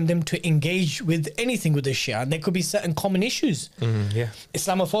hard for them to engage with anything with the Shia, and there could be certain common issues.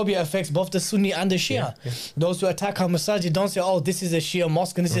 Islamophobia affects both the Sunni and the Shia. Those who attack our masajid don't say, oh, this is a Shia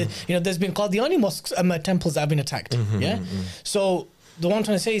mosque, and this is there's been Qadiani mosques temples that have been attacked. So the one I'm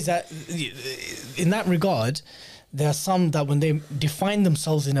trying to say is that in that regard, there are some that when they define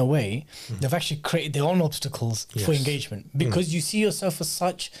themselves in a way, they've actually created their own obstacles for engagement because you see yourself as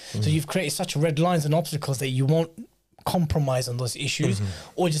such. So you've created such red lines and obstacles that you won't compromise on those issues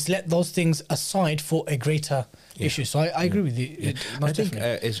or just let those things aside for a greater issue. So I agree with you. I think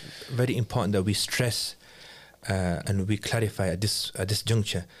it's very important that we stress and we clarify at this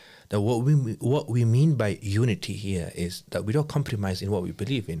juncture that what we mean by unity here is that we don't compromise in what we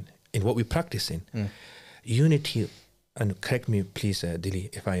believe in what we practice in. Unity, and correct me please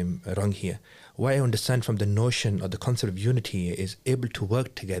Dili if I'm wrong here, what I understand from the notion or the concept of unity is able to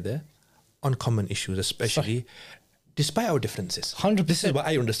work together on common issues, especially despite our differences. 100%. This is what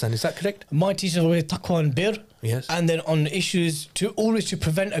I understand. Is that correct? My teachers were taqwa and bir, and then on issues always to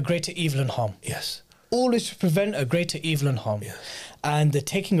prevent a greater evil and harm. Always to prevent a greater evil and harm. And the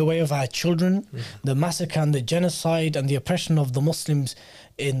taking away of our children, the massacre and the genocide and the oppression of the Muslims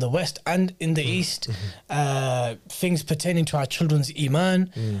in the West and in the East, things pertaining to our children's iman,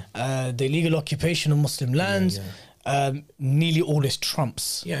 the illegal occupation of Muslim lands, nearly always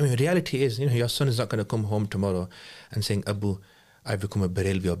trumps. I mean, reality is, your son is not going to come home tomorrow and saying, Abu, I've become a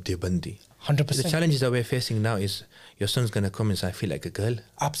Barelvi of Deobandi. 100%. The challenges that we're facing now is your son's going to come and say, I feel like a girl.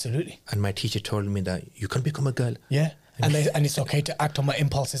 Absolutely. And my teacher told me that you can become a girl. And it's okay to act on my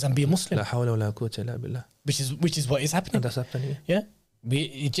impulses and be a Muslim. La hawla wa la quwwata illa billah. Which is what is happening. And that's happening.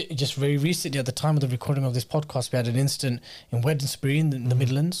 We just very recently, at the time of the recording of this podcast, we had an incident in Wednesbury in the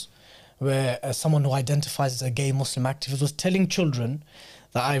Midlands where someone who identifies as a gay Muslim activist was telling children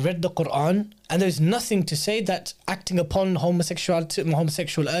that I read the Quran and there's nothing to say that acting upon homosexual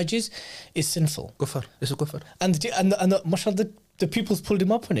urges is sinful. Kufr. It's a kufr. And mashallah, the pupils pulled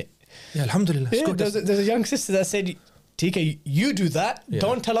him up on it. Alhamdulillah. There's a young sister that said, TK, you do that.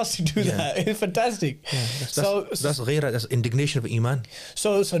 Don't tell us to do that. It's fantastic. That's ghayra, that's indignation of iman.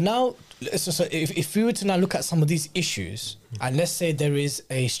 So now, if we were to now look at some of these issues, and let's say there is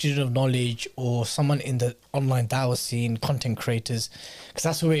a student of knowledge or someone in the online dawah scene, content creators, because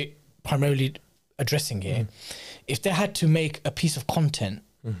that's what we're primarily addressing here. If they had to make a piece of content,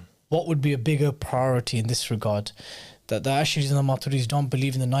 what would be a bigger priority in this regard? That the Asharis and the Maturidis don't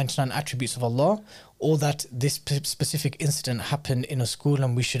believe in the 99 attributes of Allah, or that this specific incident happened in a school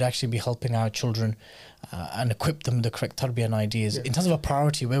and we should actually be helping our children and equip them with the correct tarbiyah and ideas. In terms of a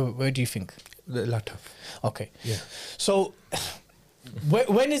priority, where do you think? The latter. Okay. So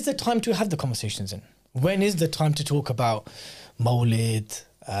when is the time to have the conversations in? When is the time to talk about Mawlid,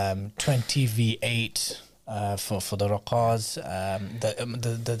 20v8, for the raqas,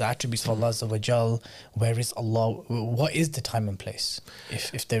 the attributes of Allah Azza wa Jal? Where is Allah? What is the time and place?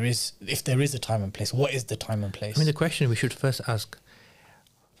 If there is a time and place, what is the time and place? I mean, the question we should first ask: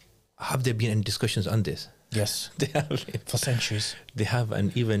 have there been any discussions on this? Yes, they have. For centuries. They have,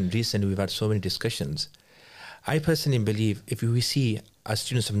 and even recently we've had so many discussions. I personally believe if we see as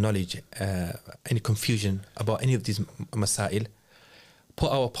students of knowledge any confusion about any of these masail,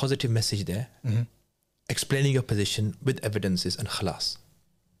 put our positive message there. Explaining your position with evidences and khalas.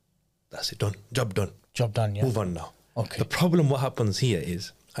 That's it, done. Job done. Job done, yeah. Move on now. Okay. The problem, what happens here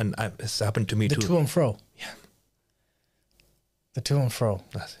is, and it's happened to me too. The to and fro. Yeah. The to and fro.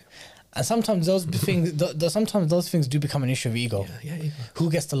 That's it. And sometimes those things, sometimes those things do become an issue of ego. Ego. Who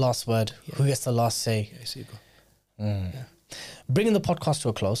gets the last word? Who gets the last say? It's ego. Bringing the podcast to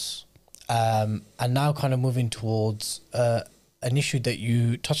a close, And now kind of moving towards an issue that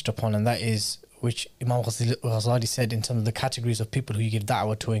you touched upon, and that is, which Imam Ghazali said in terms of the categories of people who you give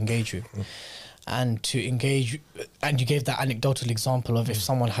da'wah to engage with. And to engage, and you gave that anecdotal example of if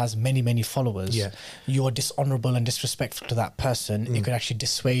someone has many followers, you are dishonorable and disrespectful to that person, it could actually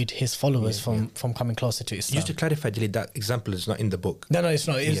dissuade his followers from coming closer to Islam. Just to clarify, Jalil, that example is not in the book. No, it's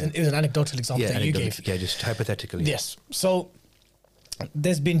not. It was an anecdotal example that you gave. Yeah, just hypothetically. Yes. So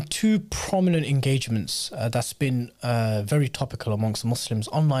there's been two prominent engagements that's been very topical amongst Muslims,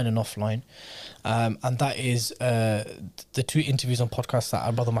 online and offline. And that is the two interviews on podcasts that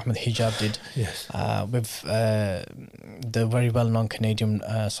our brother Muhammad Hijab did with the very well-known Canadian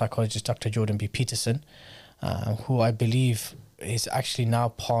psychologist Dr. Jordan B. Peterson, who I believe is actually now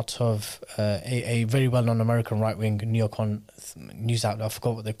part of a very well-known American right-wing neocon news outlet. I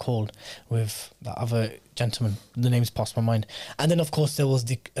forgot what they're called, with the other gentleman. The name's passed my mind. And then, of course, there was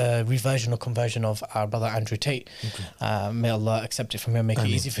the reversion or conversion of our brother Andrew Tate. May Allah accept it from him, make it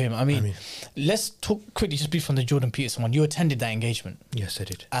easy for him. I mean, let's talk quickly, just brief on the Jordan Peterson one. You attended that engagement. Yes, I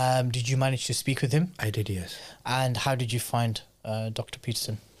did. Did you manage to speak with him? I did, yes. And how did you find Dr.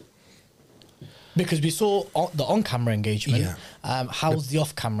 Peterson? Because we saw the on-camera engagement. How was the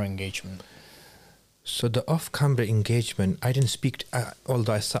off-camera engagement? So the off-camera engagement, I didn't speak,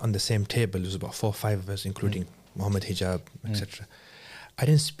 although I sat on the same table. There was about 4 or 5 of us, including Muhammad Hijab, etc. I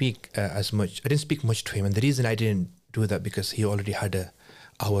didn't speak as much. I didn't speak much to him, and the reason I didn't do that because he already had a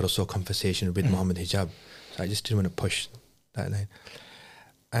hour or so conversation with Muhammad Hijab, so I just didn't want to push that line.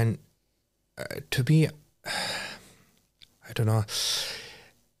 And to be, I don't know.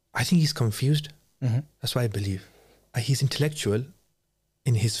 I think he's confused. That's what I believe. He's intellectual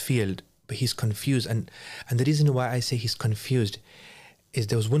in his field, but he's confused. And the reason why I say he's confused is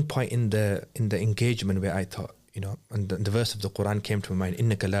there was one point in the engagement where I thought, and the verse of the Quran came to my mind,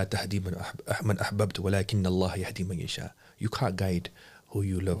 إِنَّكَ لَا تَهْدِي مَنْ أَحْبَبْتَ وَلَكِنَّ اللَّهَ يَهْدِي مَنْ يَشَاءُ. You can't guide who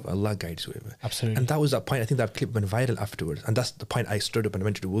you love. Allah guides whoever. Absolutely. And that was that point. I think that clip went viral afterwards. And that's the point I stood up and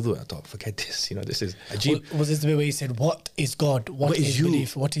went to do wudu. I thought, forget this. This is ajib. Was this the way where he said, what is God? What is you?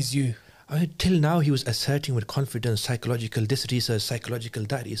 Belief? What is you? Till now, he was asserting with confidence, psychological, this research, psychological,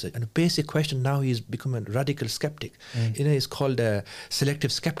 that research. And a basic question, now he's become a radical skeptic. It's called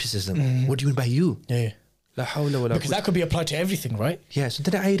selective skepticism. What do you mean by you? Yeah. Because that could be applied to everything, right? Yeah, so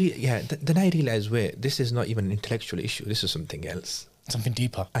then I realized, wait, this is not even an intellectual issue. This is something else. Something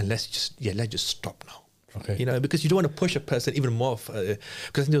deeper. And let's just stop now. Okay. Because you don't want to push a person even more. Because I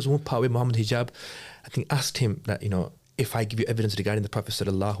think there was one part where Muhammad Hijab, I think, asked him that, if I give you evidence regarding the Prophet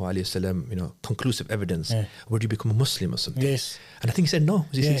sallallahu alaihi wasallam, conclusive evidence, would you become a Muslim or something? Yes. And I think he said no.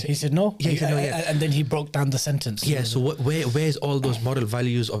 He said no. Yeah, he said no. Yeah. And then he broke down the sentence. Yeah. So where's all those moral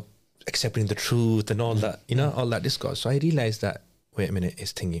values of accepting the truth and all that? All that discourse. So I realized that. Wait a minute,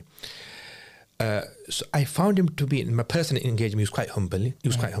 it's thingy. So I found him to be, in my personal engagement, he was quite humble.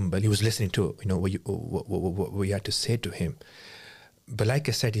 He was listening to what you had to say to him. But like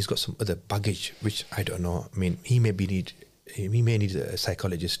I said, he's got some other baggage, which I don't know. I mean, he may need a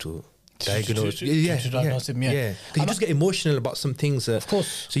psychologist to diagnose. Diagnose him. Yeah. You just get emotional about some things. Of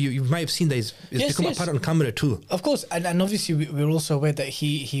course. So you might have seen that it's become a part on camera too. Of course, and obviously we're also aware that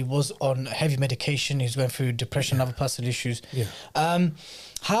he was on heavy medication. He's going through depression and other personal issues. Yeah.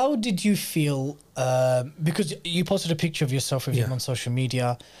 How did you feel? Because you posted a picture of yourself with him on social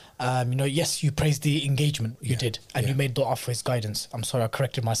media. Yes, you praised the engagement you did, and you made dua for his guidance. I'm sorry, I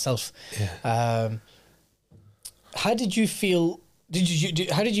corrected myself. Yeah. How did you feel?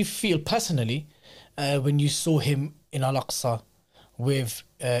 How did you feel personally when you saw him in Al-Aqsa with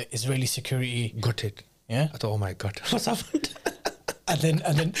Israeli security? Gutted. Yeah. I thought, oh my God, what's happened? And then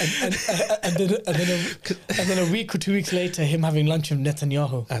a week or 2 weeks later, him having lunch with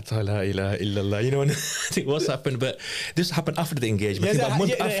Netanyahu. I thought, la ilaha illallah. I think what's happened, but this happened after the engagement. Yes, a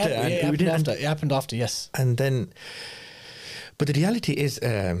month after. It happened after, yes. And then, but the reality is,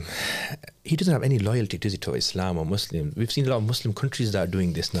 he doesn't have any loyalty to Islam or Muslims. We've seen a lot of Muslim countries that are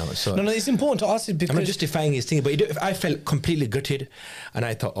doing this now. So no, it's important to ask it because I'm not justifying his thing, but I felt completely gutted, and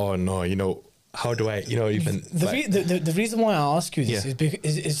I thought, oh no, how do I, even... The reason why I ask you this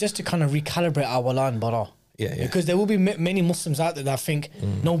is just to kind of recalibrate our wala and bara. Yeah. Because there will be many Muslims out there that think,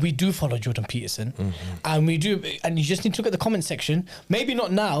 no, we do follow Jordan Peterson, and we do, and you just need to look at the comment section. Maybe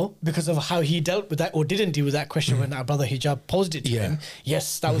not now because of how he dealt with that or didn't deal with that question when our brother Hijab posed it to him.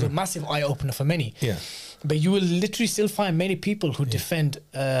 Yes, that was a massive eye opener for many. Yeah. But you will literally still find many people who defend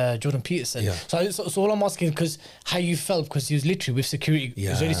Jordan Peterson. Yeah. So all I'm asking because how you felt, because he was literally with security,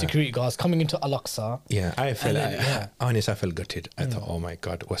 Israeli security guards coming into Al-Aqsa. Yeah, I felt honestly, I felt gutted. I thought, oh my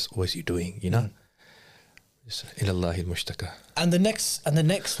God, what's he doing? Ilallahi al-mushtaka. And the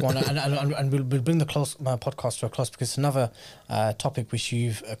next one, and we'll bring the podcast to a close, because it's another topic which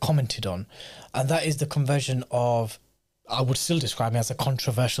you've commented on, and that is the conversion of, I would still describe him as a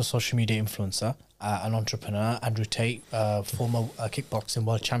controversial social media influencer, an entrepreneur, Andrew Tate, former kickboxing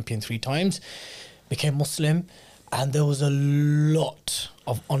world champion 3 times, became Muslim, and there was a lot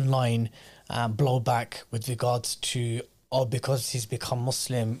of online blowback with regards to, because he's become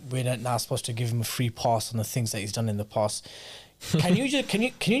Muslim, we're now supposed to give him a free pass on the things that he's done in the past. Can you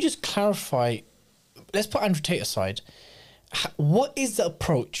just clarify? Let's put Andrew Tate aside. What is the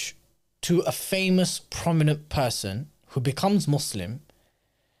approach to a famous, prominent person who becomes Muslim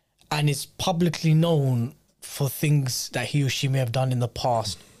and is publicly known for things that he or she may have done in the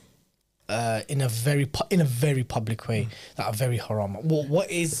past, in a very public way, that are very haram?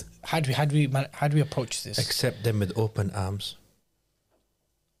 What is? How do we approach this? Accept them with open arms,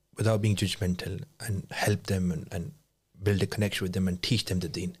 without being judgmental, and help them and build a connection with them and teach them the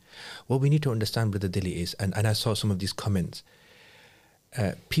deen. What we need to understand, Brother Dilly, is, and I saw some of these comments,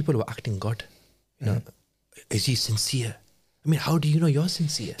 people were acting God. You know, is he sincere? I mean, how do you know you're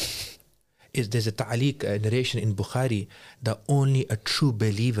sincere? There's a ta'liq narration in Bukhari that only a true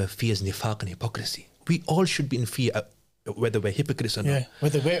believer fears nifaq and hypocrisy. We all should be in fear, whether we're hypocrites or not. Yeah,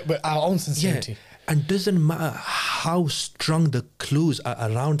 whether we're our own sincerity. Yeah. And doesn't matter how strong the clues are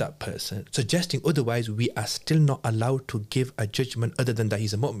around that person, suggesting otherwise, we are still not allowed to give a judgment other than that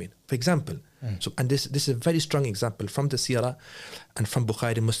he's a mu'min. For example, and this is a very strong example from the Sirah and from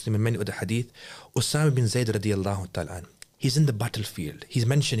Bukhari, Muslim, and many other hadith. Usama bin Zayd radiyallahu ta'ala anhu. He's in the battlefield. He's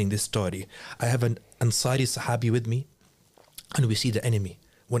mentioning this story. I have an Ansari Sahabi with me, and we see the enemy,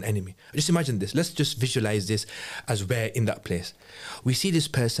 one enemy. Just imagine this. Let's just visualize this as we're in that place. We see this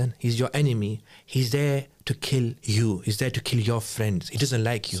person. He's your enemy. He's there to kill you. He's there to kill your friends. He doesn't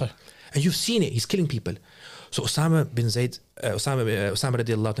like you. Sorry. And you've seen it. He's killing people. So Usama bin Zayd, Usama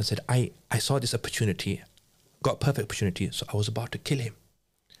radiallahu anhu said, I saw this opportunity, got perfect opportunity, so I was about to kill him.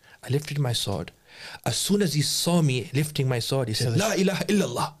 I lifted my sword. As soon as he saw me lifting my sword, he said, La ilaha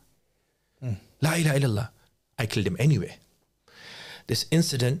illallah. La ilaha illallah. I killed him anyway. This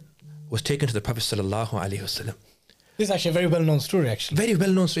incident was taken to the Prophet sallallahu alaihi wasallam. This is actually a very well-known story, actually. Very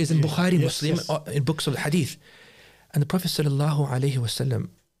well-known story. It's in Bukhari, Yes, Muslim, yes. in books of the hadith. And the Prophet sallallahu alaihi wasallam,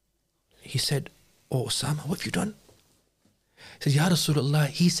 he said, Oh Osama, what have you done? He said, Ya Rasulullah.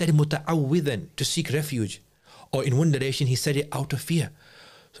 He said it muta'awwidhan, to seek refuge. Or in one narration, he said it out of fear.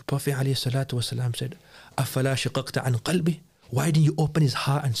 So Prophet alayhi salatu wasalam said, Afala shiqaqta an qalbi? Why didn't you open his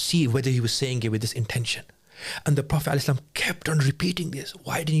heart and see whether he was saying it with this intention? And the Prophet alayhi salam kept on repeating this.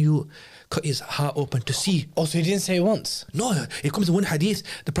 Why didn't you cut his heart open to see? Also, he didn't say it once. No, it comes in one hadith.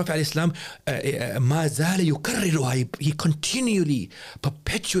 The Prophet alayhi salam, ma zala yukarriruha, he continually,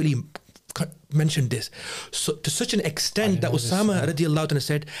 perpetually mentioned this. So to such an extent that Usama radiallahu anhu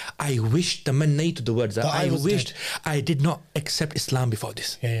said, I wished, tamannaytu, the words, I wished I did not accept Islam before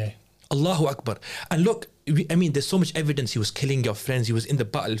this. Yeah. Allahu Akbar. And look, I mean, there's so much evidence he was killing your friends. He was in the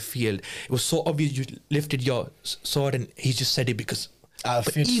battlefield. It was so obvious you lifted your sword, and he just said it because.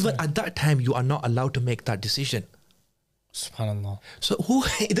 But even at that time, you are not allowed to make that decision. Subhanallah. So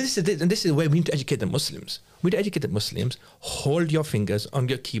this is where we need to educate the Muslims. We need to educate the Muslims. Hold your fingers on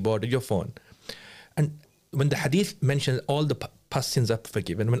your keyboard or your phone. And when the hadith mentions all the past sins are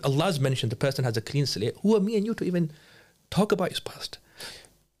forgiven, when Allah's mentioned the person has a clean slate, who are me and you to even talk about his past?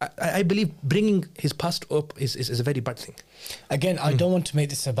 I believe bringing his past up is a very bad thing. Again, I don't want to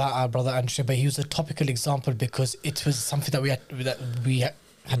make this about our brother Andrew, but he was a topical example because it was something that we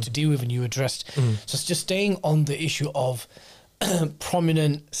had to deal with and you addressed. So it's just staying on the issue of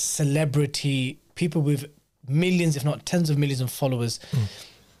prominent celebrity, people with millions, if not tens of millions of followers.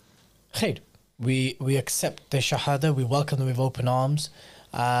 Khair, we accept their shahada, we welcome them with open arms.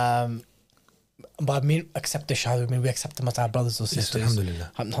 But I mean, accept the shahada, I mean, we accept them as our brothers or sisters. Yes,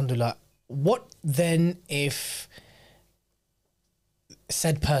 alhamdulillah. Alhamdulillah. What then if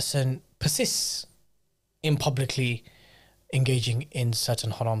said person persists in publicly engaging in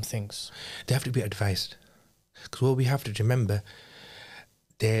certain haram things? They have to be advised. Because what we have to remember,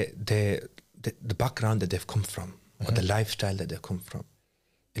 the background that they've come from, or the lifestyle that they've come from,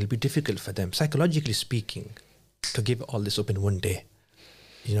 it'll be difficult for them, psychologically speaking, to give all this up in one day.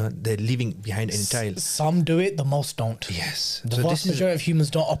 You know, they're leaving behind an entire... Some do it, the most don't. Yes. The vast majority of humans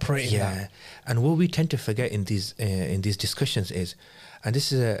don't operate in that. Yeah. And what we tend to forget in these discussions is, and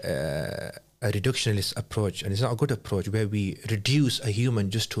this is a reductionist approach, and it's not a good approach, where we reduce a human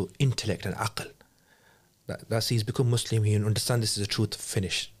just to intellect and aql. That's he's become Muslim, he understands this is the truth,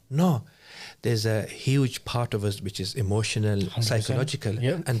 finish. No, there's a huge part of us which is emotional, 100%. psychological.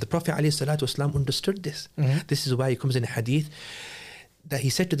 Yep. And the Prophet ﷺ understood this. This is why it comes in hadith that he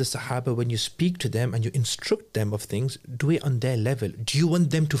said to the Sahaba, when you speak to them and you instruct them of things, do it on their level. Do you want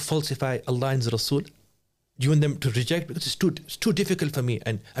them to falsify Allah and His Rasul? Do you want them to reject? Because it's too difficult for me.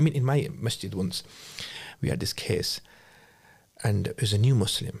 And I mean, in my masjid once, we had this case, and it was a new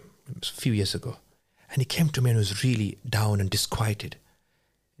Muslim, it was a few years ago, and he came to me and was really down and disquieted.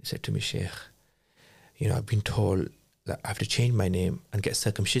 He said to me, Sheikh, you know, I've been told that I have to change my name and get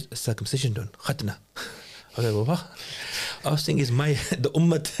circumcision done. Khatna. I was like, well, what? I was thinking, the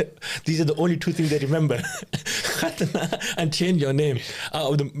ummah, these are the only two things they remember. Khatna and change your name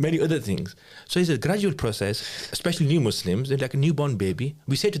out of the many other things. So it's a gradual process, especially new Muslims. They're like a newborn baby.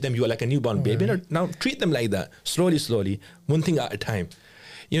 We say to them, you are like a newborn baby. Now treat them like that, slowly, one thing at a time.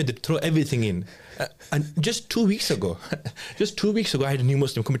 You know, they throw everything in. And just 2 weeks ago, I had a new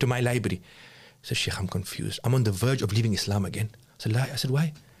Muslim come into my library. I said, Sheikh, I'm confused. I'm on the verge of leaving Islam again. I said,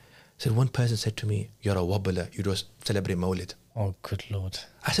 why? I said, one person said to me, you're a wabbler, you don't celebrate Mawlid. Oh, good Lord.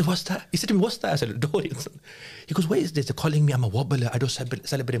 I said, what's that? He said to me, what's that? I said, don't. He goes, what is this? They're calling me, I'm a wabbler, I don't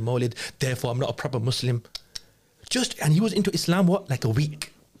celebrate Mawlid, therefore I'm not a proper Muslim. And he was into Islam, what, like a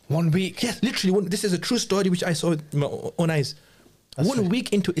week? 1 week? Yes, literally. This is a true story which I saw with my own eyes. That's 1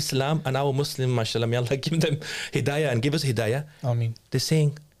 week into Islam, and our Muslim, mashallah, may Allah give them hidayah and give us hidayah. I mean, they're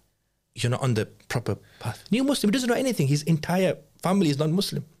saying, you're not on the proper path. New Muslim, he doesn't know anything. His entire family is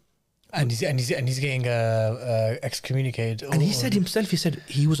non-Muslim. And he's getting excommunicated. And he said himself,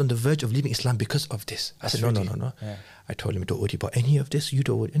 he was on the verge of leaving Islam because of this. I said, no. Yeah. I told him, don't worry about any of this. You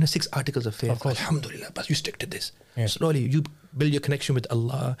don't worry. 6 articles of faith. Of course. Alhamdulillah, but you stick to this. Yeah. Slowly, you build your connection with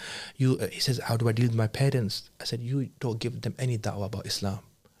Allah. He says, how do I deal with my parents? I said, you don't give them any da'wah about Islam.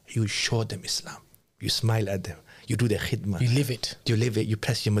 You show them Islam. You smile at them. You do their khidmah. You live it. You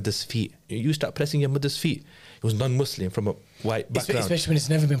press your mother's feet. You start pressing your mother's feet. He was non-Muslim from a white background. Especially when it's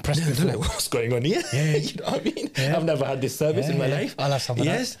never been pressed before. Like, what's going on here? Yeah. You know what I mean? Yeah. I've never had this service in my life. I'll have some of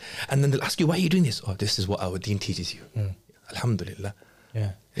that. And then they'll ask you, why are you doing this? Oh, this is what our deen teaches you. Alhamdulillah.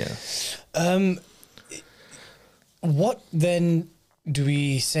 Yeah. What then do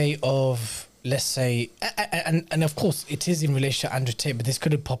we say of, let's say, and of course it is in relation to Andrew Tate, but this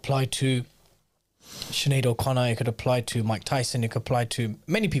could apply to Sinead O'Connor, it could apply to Mike Tyson, it could apply to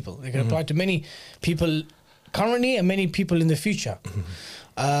many people. It could apply to many people currently and many people in the future,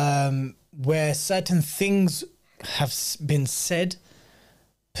 where certain things have been said,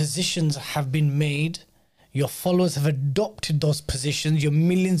 positions have been made, your followers have adopted those positions, your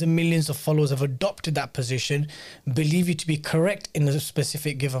millions and millions of followers have adopted that position, believe you to be correct in a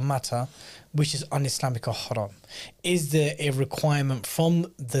specific given matter, which is un-Islamic or haram. Is there a requirement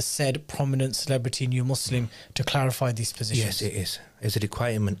from the said prominent celebrity new Muslim to clarify these positions? Yes, it is. It's a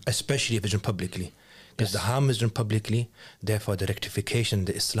requirement, especially if it's done publicly. Because the harm is done publicly, therefore the rectification,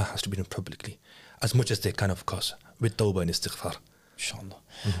 the islah has to be done publicly. As much as they can, of course, with tawbah and istighfar.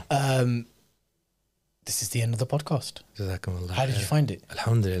 Inshallah. This is the end of the podcast. Jazakumullah. How did you find it?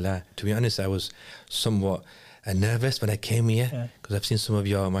 Alhamdulillah. To be honest, I was somewhat nervous when I came here because I've seen some of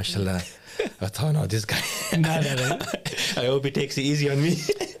your, mashallah. I thought, no, this guy. No. I hope he takes it easy on me.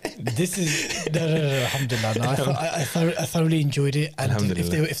 This is no. Alhamdulillah. No, I thoroughly enjoyed it. And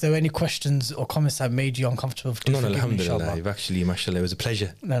if there were any questions or comments that made you uncomfortable, no, alhamdulillah. You've actually, mashallah, it was a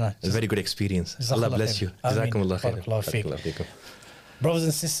pleasure. No. It was a very good experience. Allah bless you. Jazakumullah khair. Brothers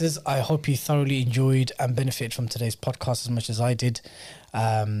and sisters, I hope you thoroughly enjoyed and benefited from today's podcast as much as I did.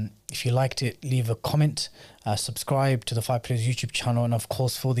 If you liked it, leave a comment, subscribe to the 5 Pillars YouTube channel, and of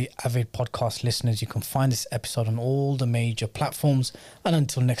course for the avid podcast listeners, you can find this episode on all the major platforms. And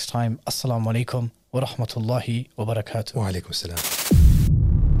until next time, Assalamu alaikum wa rahmatullahi wa barakatuh. Wa alaikum assalam.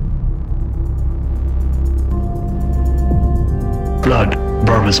 Blood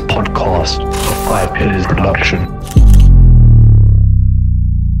Brothers Podcast, a 5 Pillars production.